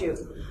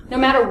troubleshoot. No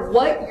matter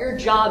what your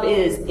job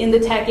is in the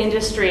tech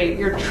industry,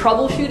 your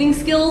troubleshooting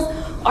skills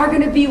are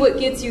going to be what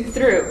gets you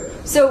through.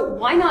 So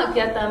why not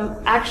get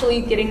them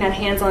actually getting that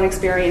hands-on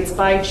experience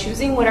by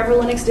choosing whatever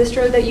Linux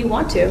distro that you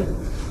want to?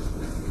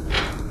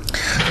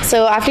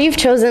 So after you've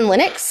chosen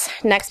Linux,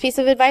 next piece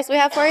of advice we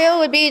have for you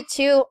would be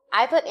to,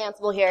 I put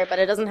Ansible here, but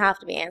it doesn't have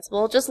to be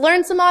Ansible, just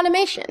learn some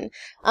automation.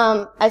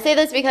 I say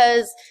this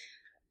because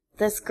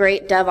this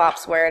great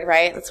DevOps word,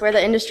 right? That's where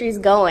the industry's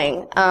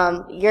going.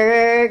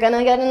 You're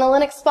gonna get in a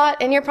Linux spot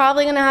and you're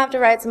probably gonna have to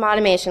write some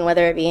automation,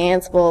 whether it be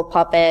Ansible,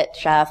 Puppet,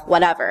 Chef,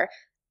 whatever.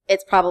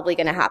 It's probably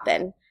gonna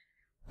happen.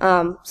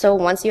 So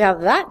once you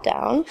have that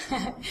down.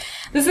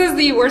 This is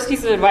the worst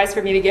piece of advice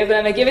for me to give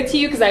them. I give it to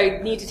you because I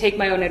need to take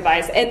my own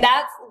advice, and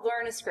that's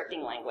learn a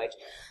scripting language.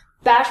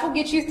 Bash will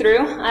get you through.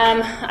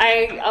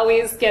 I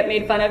always get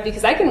made fun of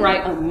because I can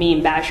write a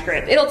mean Bash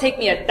script. It'll take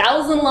me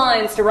 1,000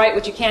 lines to write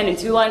what you can in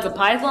 2 lines of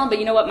Python, but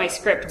you know what? My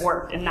script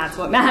worked, and that's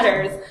what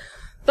matters.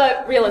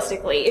 But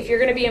realistically, if you're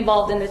going to be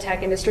involved in the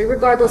tech industry,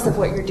 regardless of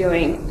what you're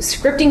doing,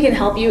 scripting can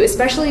help you,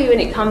 especially when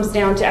it comes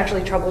down to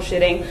actually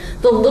troubleshooting.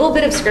 The little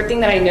bit of scripting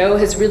that I know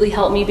has really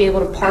helped me be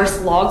able to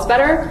parse logs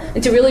better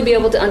and to really be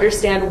able to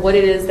understand what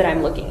it is that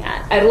I'm looking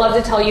at. I'd love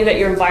to tell you that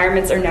your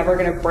environments are never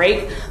going to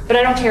break, but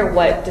I don't care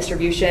what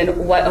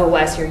distribution, what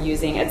OS you're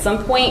using. At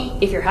some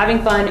point, if you're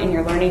having fun and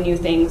you're learning new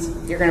things,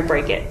 you're going to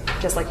break it,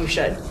 just like you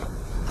should.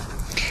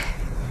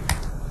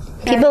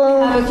 People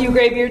have a few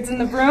graybeards in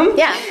the room.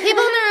 Yeah, people in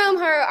the room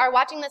who are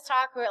watching this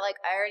talk who are like,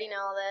 I already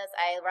know this.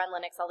 I run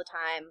Linux all the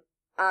time.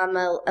 I'm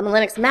a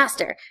Linux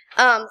master.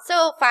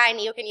 So fine,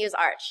 you can use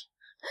Arch.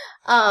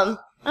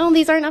 Oh,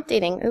 these aren't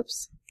updating.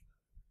 Oops.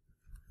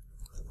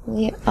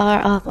 We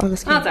are off on the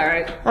screen. That's all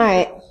right. All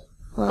right.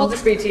 Well, I'll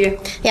just read to you.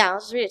 Yeah, I'll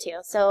just read it to you.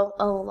 So,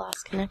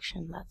 lost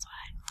connection. That's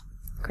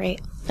why.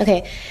 Great.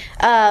 Okay.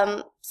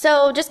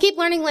 So just keep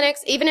learning Linux,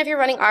 even if you're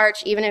running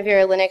Arch, even if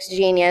you're a Linux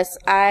genius,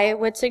 I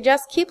would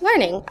suggest keep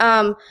learning.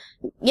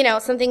 You know,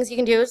 some things you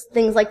can do is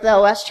things like the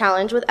OS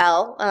challenge with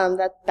Ell,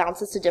 that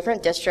bounces to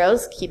different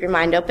distros. Keep your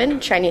mind open,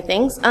 try new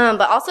things.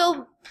 But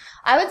also,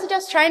 I would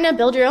suggest trying to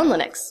build your own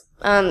Linux.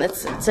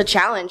 It's a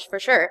challenge for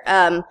sure.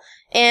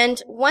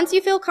 And once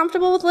you feel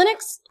comfortable with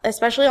Linux,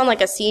 especially on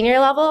like a senior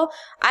level,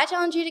 I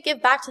challenge you to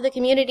give back to the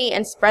community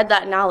and spread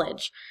that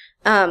knowledge.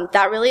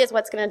 That really is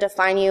what's going to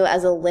define you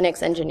as a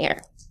Linux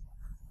engineer.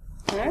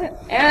 All right.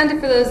 And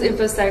for those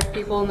InfoSec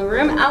people in the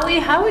room, Allie,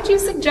 how would you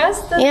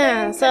suggest that?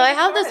 Yeah, so I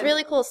have this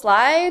really cool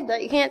slide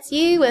that you can't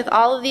see with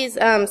all of these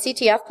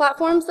CTF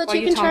platforms that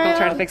you can try out. I'll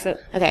try to fix it.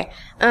 Okay.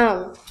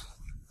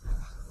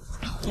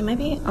 It might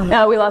be.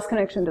 No, we lost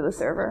connection to the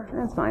server.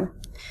 That's fine.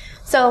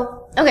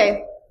 So,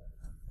 okay.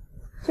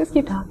 Just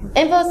keep talking.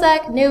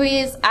 InfoSec,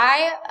 newbies.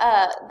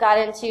 I got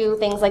into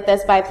things like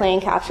this by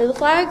playing Capture the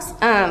Flags.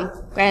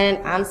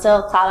 Granted, I'm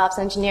still a cloud ops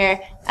engineer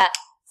at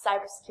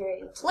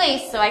cybersecurity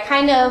place, so I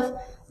kind of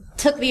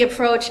took the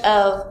approach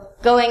of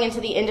going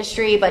into the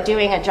industry but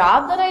doing a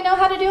job that I know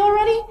how to do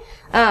already.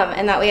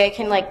 And that way I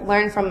can like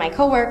learn from my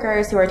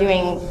coworkers who are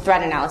doing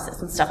threat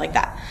analysis and stuff like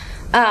that.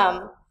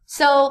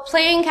 So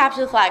playing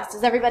Capture the Flags,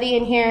 does everybody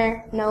in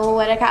here know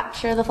what a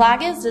Capture the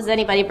Flag is? Does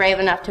anybody brave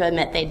enough to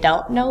admit they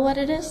don't know what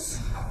it is?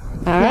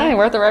 All right,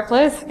 we're at the right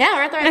place. Yeah,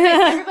 we're at the right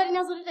place. Everybody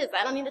knows what it is.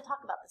 I don't need to talk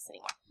about this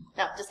anymore.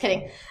 No, just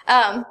kidding.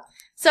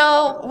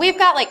 So we've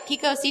got like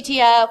Pico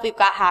CTF, we've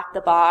got Hack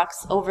the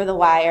Box, Over the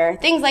Wire,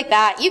 things like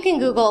that. You can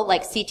Google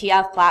like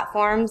CTF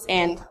platforms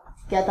and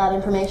get that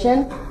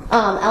information.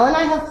 Elle and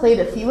I have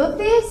played a few of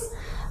these.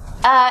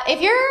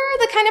 If you're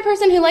the kind of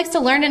person who likes to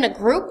learn in a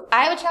group,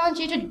 I would challenge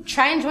you to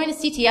try and join a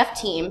CTF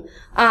team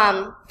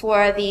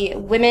for the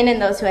women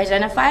and those who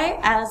identify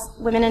as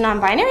women and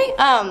non-binary.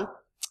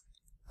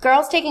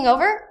 Girls Taking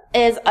Over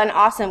is an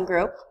awesome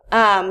group.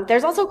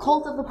 There's also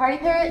Cult of the Party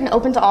Parrot and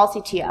Open to All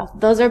CTF.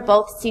 Those are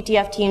both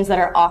CTF teams that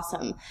are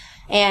awesome.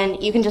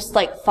 And you can just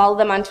like follow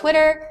them on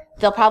Twitter.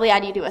 They'll probably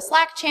add you to a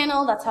Slack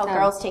channel. That's how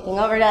Girls Taking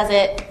Over does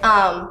it.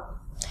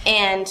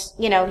 And,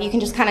 you know, you can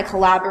just kind of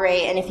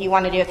collaborate, and if you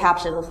want to do a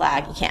Capture the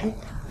Flag, you can.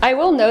 I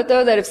will note,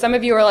 though, that if some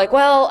of you are like,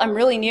 well, I'm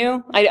really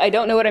new, I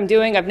don't know what I'm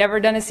doing, I've never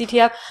done a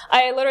CTF,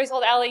 I literally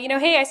told Allie, you know,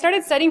 hey, I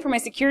started studying for my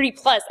Security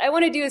Plus, I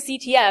want to do a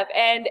CTF,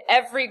 and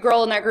every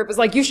girl in that group was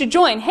like, you should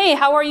join, hey,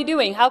 how are you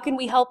doing, how can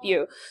we help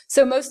you?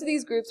 So most of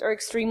these groups are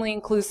extremely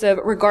inclusive,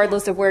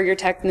 regardless of where your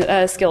tech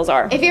skills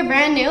are. If you're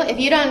brand new, if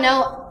you don't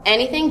know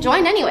anything,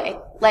 join anyway.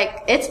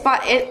 Like, it's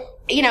fun.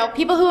 You know,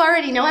 people who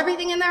already know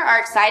everything in there are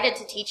excited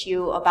to teach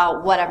you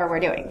about whatever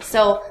we're doing.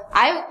 So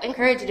I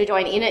encourage you to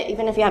join,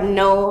 even if you have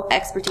no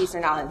expertise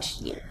or knowledge.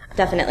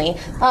 Definitely.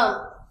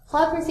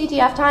 Plug for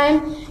CTF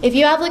time. If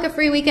you have like a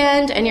free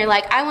weekend and you're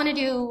like, I want to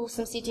do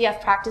some CTF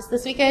practice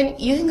this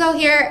weekend, you can go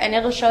here and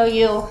it'll show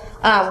you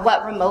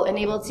what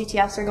remote-enabled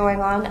CTFs are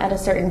going on at a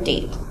certain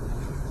date.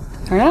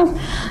 All right.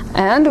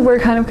 And we're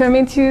kind of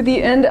coming to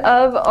the end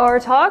of our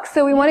talk,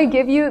 so we want to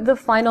give you the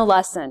final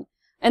lesson.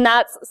 And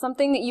that's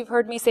something that you've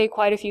heard me say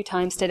quite a few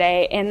times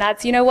today. And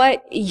that's, you know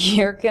what?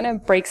 You're going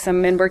to break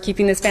some, and we're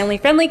keeping this family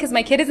friendly because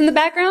my kid is in the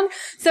background.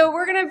 So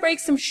we're going to break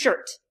some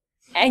shirt.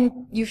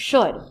 And you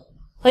should.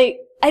 Like,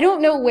 I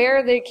don't know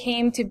where there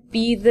came to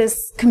be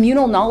this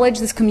communal knowledge,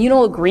 this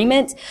communal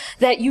agreement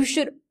that you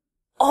should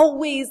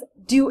always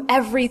do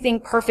everything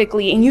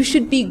perfectly and you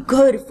should be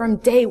good from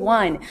day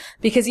one.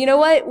 Because you know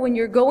what? When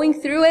you're going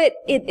through it,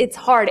 it's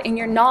hard and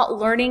you're not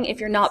learning if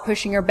you're not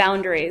pushing your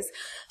boundaries.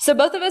 So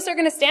both of us are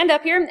going to stand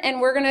up here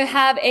and we're going to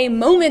have a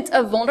moment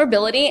of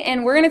vulnerability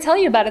and we're going to tell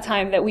you about a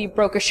time that we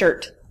broke a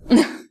shirt.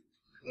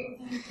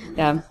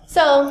 Yeah.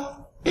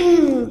 So,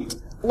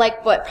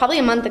 like what, probably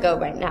a month ago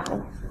right now,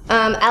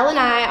 Elle and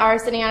I are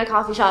sitting at a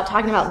coffee shop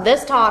talking about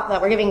this talk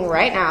that we're giving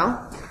right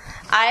now.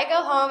 I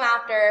go home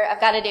after I've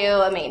got to do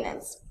a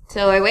maintenance.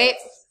 So I wait,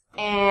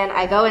 and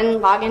I go and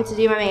log in to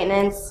do my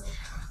maintenance.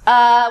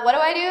 What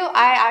do?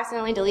 I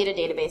accidentally delete a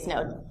database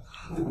node.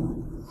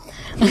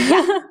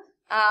 Yeah.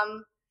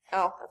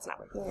 Oh, that's not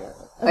working.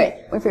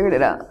 Okay, we figured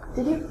it out.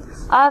 Did you?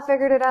 I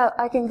figured it out.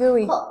 I can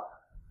GUI. Cool.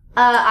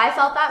 I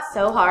felt that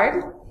so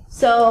hard.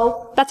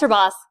 So that's her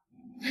boss.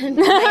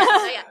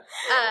 Yeah.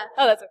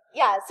 Oh, that's her.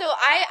 Yeah, so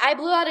I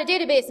blew out a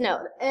database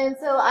node. And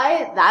so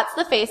that's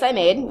the face I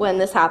made when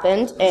this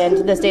happened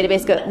and this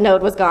database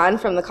node was gone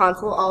from the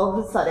console all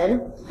of a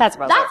sudden. That's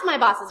my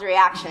boss's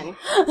reaction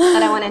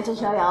that I wanted to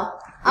show y'all.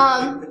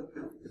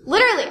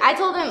 Literally, I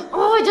told him,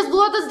 oh, I just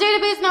blew out this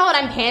database node.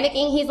 I'm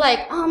panicking. He's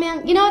like, oh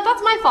man, you know what?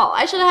 That's my fault.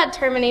 I should have had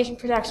termination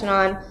protection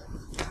on.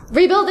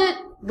 Rebuild it.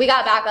 We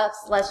got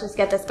backups. Let's just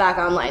get this back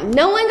online.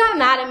 No one got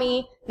mad at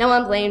me. No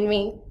one blamed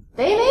me.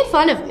 They made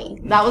fun of me.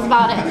 That was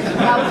about it.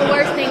 That was the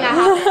worst thing that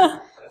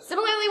happened.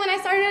 Similarly, when I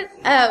started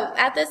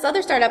at this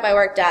other startup I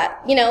worked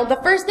at, you know, the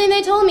first thing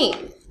they told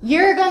me,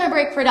 you're gonna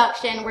break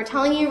production. We're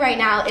telling you right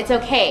now, it's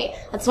okay.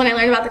 That's when I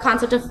learned about the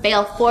concept of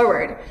fail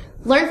forward.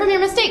 Learn from your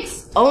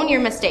mistakes. Own your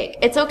mistake.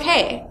 It's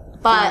okay.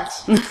 But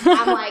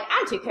I'm like,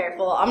 I'm too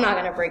careful. I'm not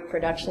gonna break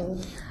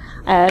production.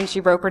 And she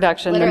broke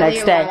production Literally the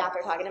next day. Right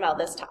after talking about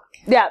this talk.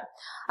 Yeah.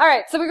 All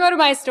right, so we go to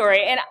my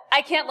story, and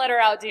I can't let her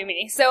outdo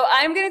me. So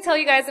I'm going to tell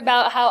you guys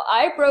about how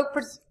I broke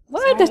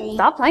What? Sorry.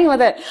 Stop playing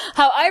with it.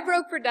 How I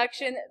broke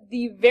production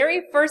the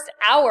very first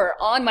hour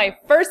on my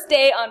first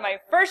day on my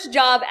first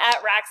job at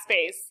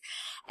Rackspace.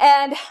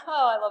 And,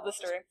 oh, I love this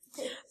story.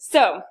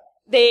 So,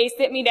 they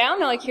sit me down,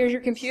 they're like, here's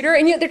your computer,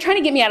 and they're trying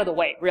to get me out of the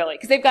way, really,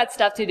 because they've got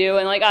stuff to do,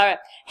 and like, all right,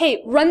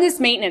 hey, run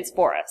this maintenance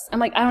for us. I'm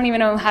like, I don't even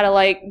know how to,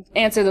 like,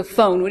 answer the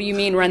phone. What do you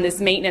mean, run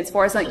this maintenance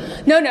for us? I'm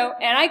like, no,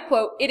 and I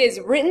quote, it is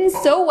written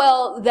so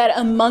well that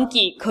a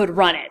monkey could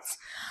run it.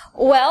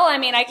 Well, I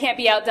mean, I can't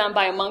be outdone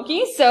by a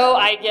monkey, so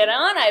I get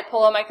on, I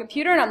pull out my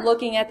computer, and I'm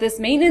looking at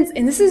this maintenance,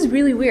 and this is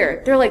really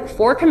weird. There are like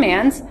 4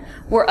 commands.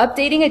 We're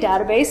updating a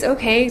database.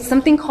 Okay,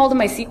 something called a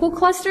MySQL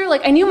cluster.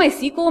 Like, I knew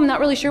MySQL. I'm not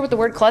really sure what the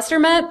word cluster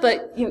meant,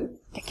 but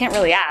I can't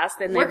really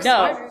ask, and they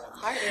know.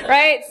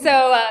 Right?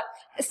 So,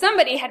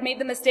 somebody had made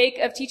the mistake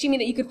of teaching me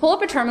that you could pull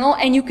up a terminal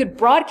and you could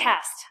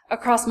broadcast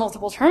across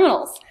multiple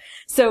terminals.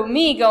 So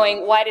me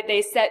going, why did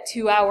they set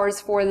 2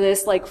 hours for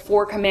this like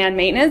 4 command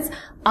maintenance?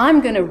 I'm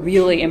going to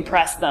really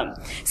impress them.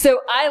 So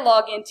I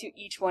log into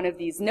each one of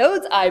these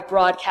nodes, I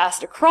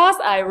broadcast across,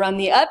 I run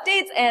the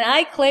updates, and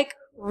I click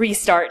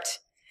restart.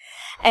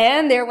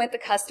 And there went the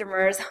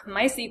customer's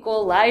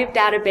MySQL live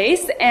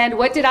database. And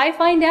what did I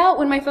find out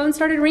when my phone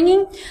started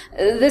ringing?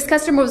 This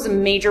customer was a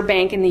major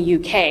bank in the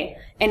UK.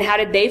 And how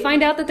did they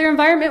find out that their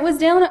environment was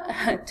down?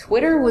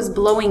 Twitter was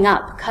blowing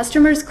up.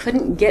 Customers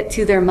couldn't get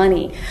to their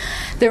money.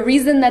 The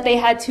reason that they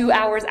had 2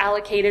 hours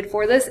allocated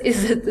for this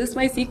is that this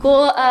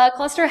MySQL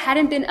cluster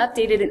hadn't been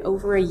updated in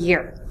over a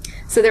year.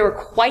 So there were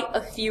quite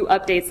a few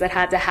updates that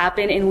had to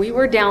happen, and we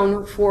were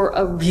down for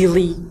a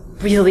really,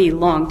 really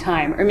long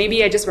time. Or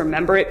maybe I just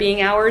remember it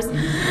being hours.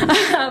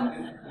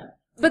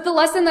 But the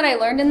lesson that I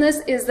learned in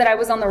this is that I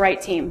was on the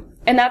right team.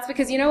 And that's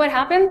because you know what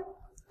happened?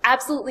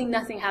 Absolutely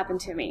nothing happened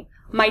to me.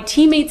 My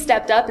teammate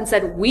stepped up and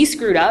said, we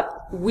screwed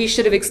up. We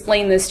should have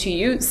explained this to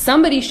you.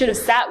 Somebody should have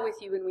sat with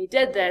you when we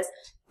did this.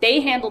 They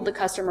handled the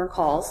customer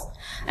calls.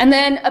 And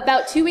then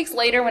about 2 weeks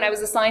later, when I was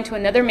assigned to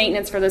another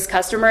maintenance for this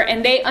customer,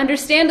 and they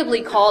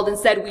understandably called and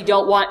said, we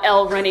don't want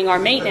Elle running our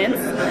maintenance,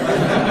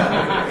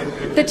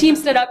 the team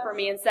stood up for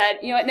me and said,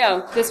 you know what,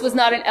 no, this was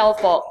not an Elle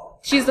fault.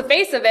 She's the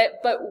face of it,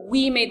 but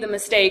we made the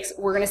mistakes.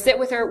 We're going to sit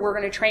with her. We're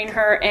going to train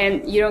her,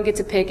 and you don't get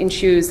to pick and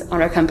choose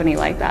on a company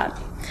like that.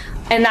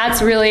 And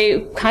that's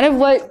really kind of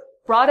what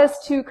brought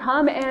us to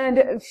come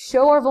and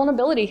show our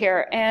vulnerability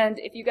here. And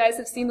if you guys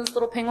have seen this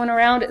little penguin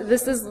around,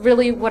 this is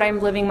really what I'm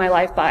living my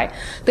life by.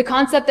 The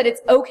concept that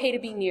it's okay to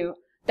be new,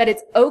 that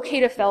it's okay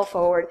to fail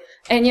forward.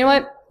 And you know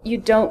what? You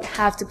don't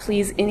have to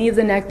please any of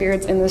the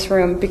neckbeards in this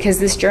room because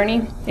this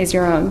journey is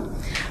your own.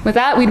 With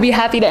that, we'd be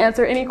happy to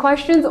answer any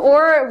questions,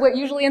 or what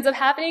usually ends up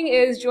happening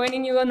is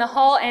joining you in the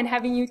hall and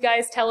having you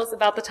guys tell us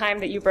about the time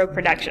that you broke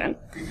production.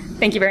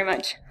 Thank you very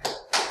much.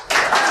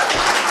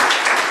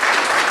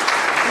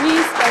 We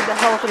sped the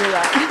hell through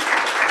that.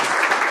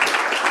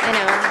 I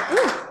know.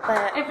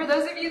 But And for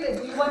those of you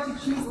that do want to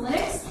choose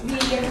Linux, we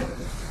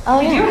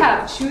yeah. do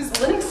have choose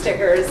Linux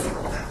stickers.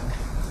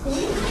 And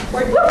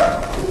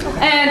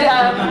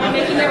we're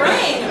making it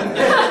rain.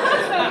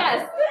 So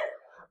yes.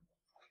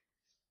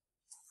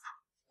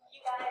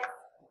 You guys.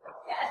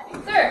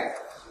 Yes, sir.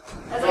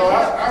 Well,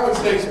 I would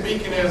say,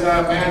 speaking as I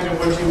imagine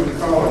what you would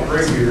call a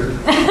gray beard,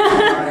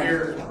 my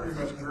hair is pretty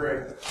much gray.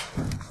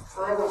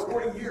 For over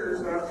 40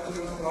 years, I've been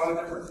doing a lot of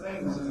different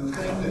things, and the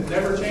thing that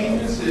never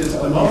changes is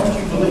the moment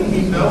you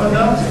believe you know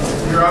enough,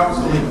 you're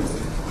obsolete.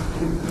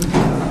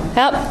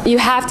 Yep, you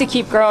have to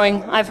keep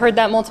growing. I've heard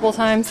that multiple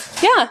times.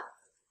 Yeah.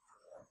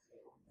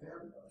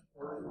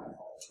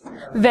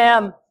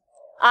 Vim.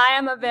 I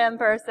am a Vim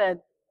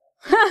person.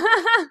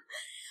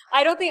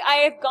 I don't think I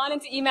have gone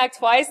into Emac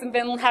twice and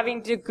been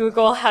having to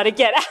Google how to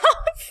get out.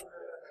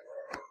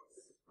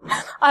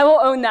 I will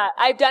own that.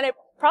 I've done it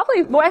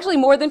probably, actually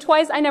more than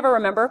twice. I never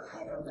remember.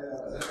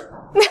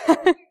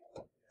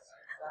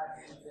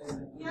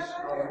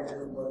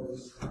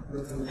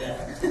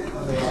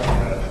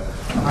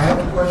 I have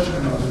a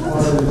question as far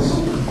as,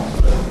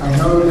 I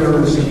know there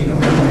was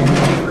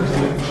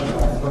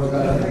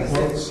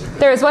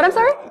There is what, I'm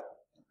sorry?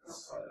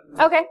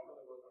 Okay.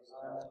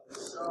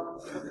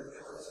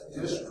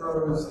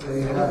 distros,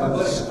 they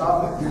have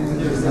stopped doing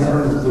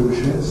their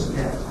inclusions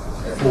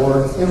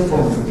for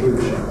info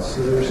inclusions,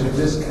 so there's a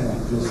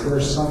disconnect. Is there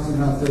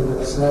something out there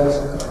that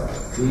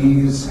says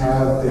these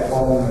have the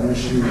following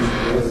issues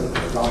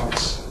with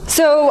docs?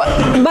 So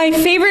my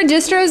favorite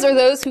distros are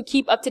those who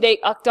keep up-to-date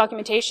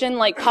documentation,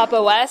 like Pop!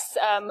 OS.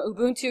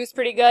 Ubuntu is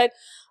pretty good.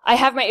 I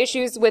have my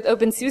issues with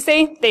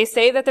OpenSUSE. They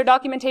say that their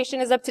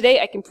documentation is up-to-date.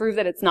 I can prove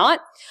that it's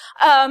not.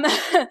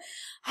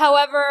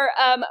 However,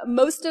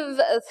 most of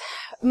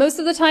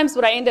the times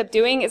what I end up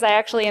doing is I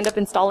actually end up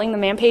installing the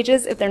man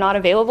pages if they're not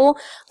available.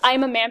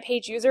 I'm a man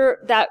page user.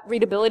 That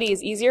readability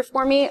is easier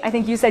for me. I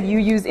think you said you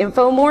use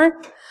info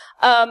more.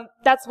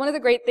 That's one of the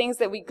great things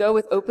that we go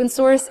with open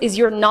source is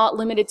you're not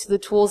limited to the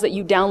tools that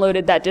you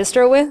downloaded that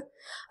distro with.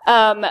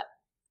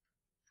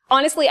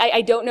 Honestly,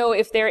 I don't know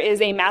if there is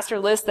a master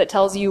list that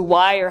tells you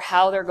why or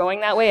how they're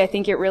going that way. I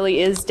think it really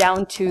is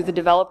down to the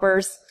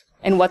developers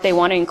and what they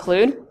want to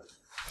include.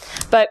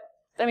 But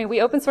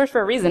we open source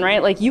for a reason,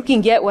 right? Like, you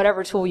can get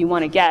whatever tool you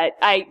want to get.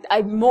 I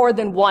more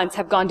than once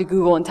have gone to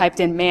Google and typed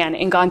in man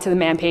and gone to the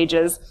man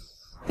pages.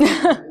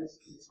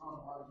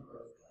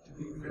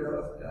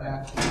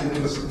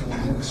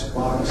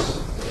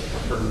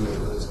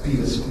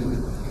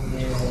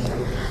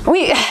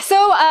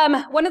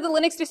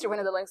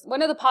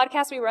 One of the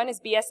podcasts we run is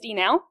BSD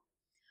Now.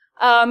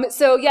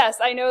 So yes,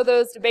 I know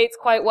those debates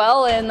quite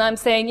well, and I'm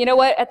saying, you know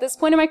what, at this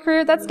point in my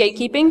career, that's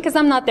gatekeeping, because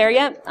I'm not there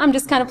yet. I'm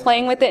just kind of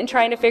playing with it and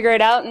trying to figure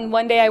it out, and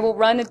one day I will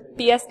run a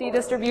BSD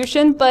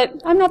distribution, but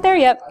I'm not there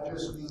yet. I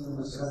just mean in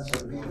the sense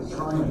of people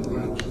trying to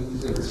gatekeep.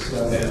 It's,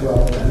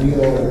 well,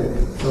 real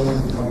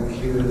filling point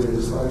here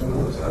is like,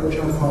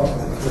 jump off.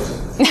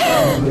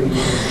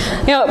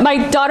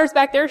 My daughter's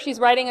back there. She's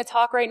writing a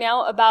talk right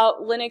now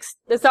about Linux.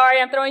 Sorry,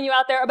 I'm throwing you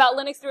out there, about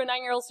Linux through a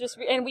 9-year-old.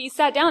 And we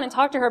sat down and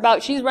talked to her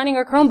about, she's running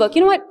her Chromebook.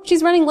 You know what?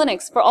 She's running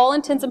Linux for all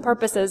intents and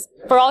purposes.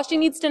 For all she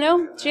needs to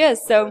know, she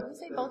is, so. Did you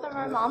say both of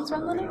our moms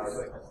run Linux?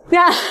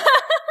 Yeah. Did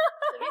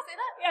we say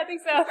that? Yeah, I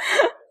think so.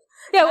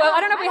 Yeah, well,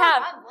 I don't know if we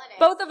have.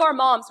 Both of our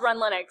moms run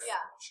Linux.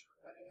 Yeah.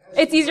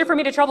 It's easier for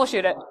me to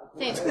troubleshoot it.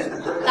 Same.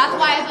 That's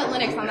why I put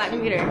Linux on that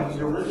computer.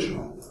 The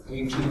original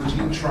AT&T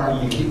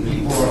trying to keep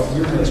people off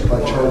Unix by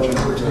charging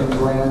for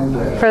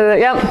 $10,000 For the,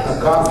 yep. a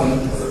copy.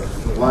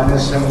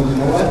 Linus saying, you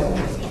know what?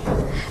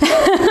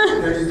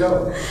 There you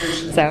go.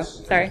 So,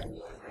 sorry.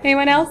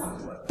 Anyone else?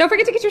 Don't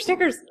forget to get your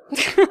stickers.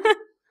 All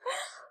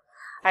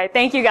right,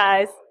 thank you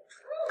guys.